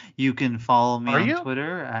Williams. You can follow me on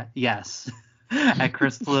Twitter at at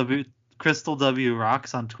Crystal W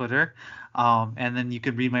Rocks on Twitter. And then you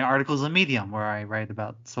can read my articles on Medium where I write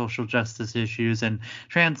about social justice issues and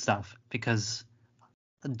trans stuff because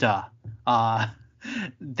duh.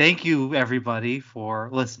 Thank you everybody for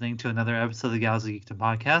listening to another episode of the Galaxy Geekdom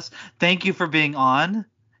podcast. Thank you for being on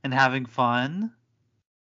and having fun.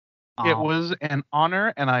 It was an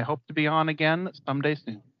honor, and I hope to be on again someday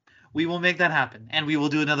soon. We will make that happen, and we will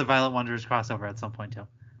do another Violet Wanderers crossover at some point too.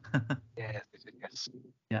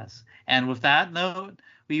 Yes. And with that note,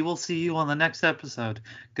 we will see you on the next episode.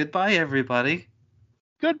 Goodbye, everybody.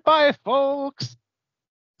 Goodbye, folks.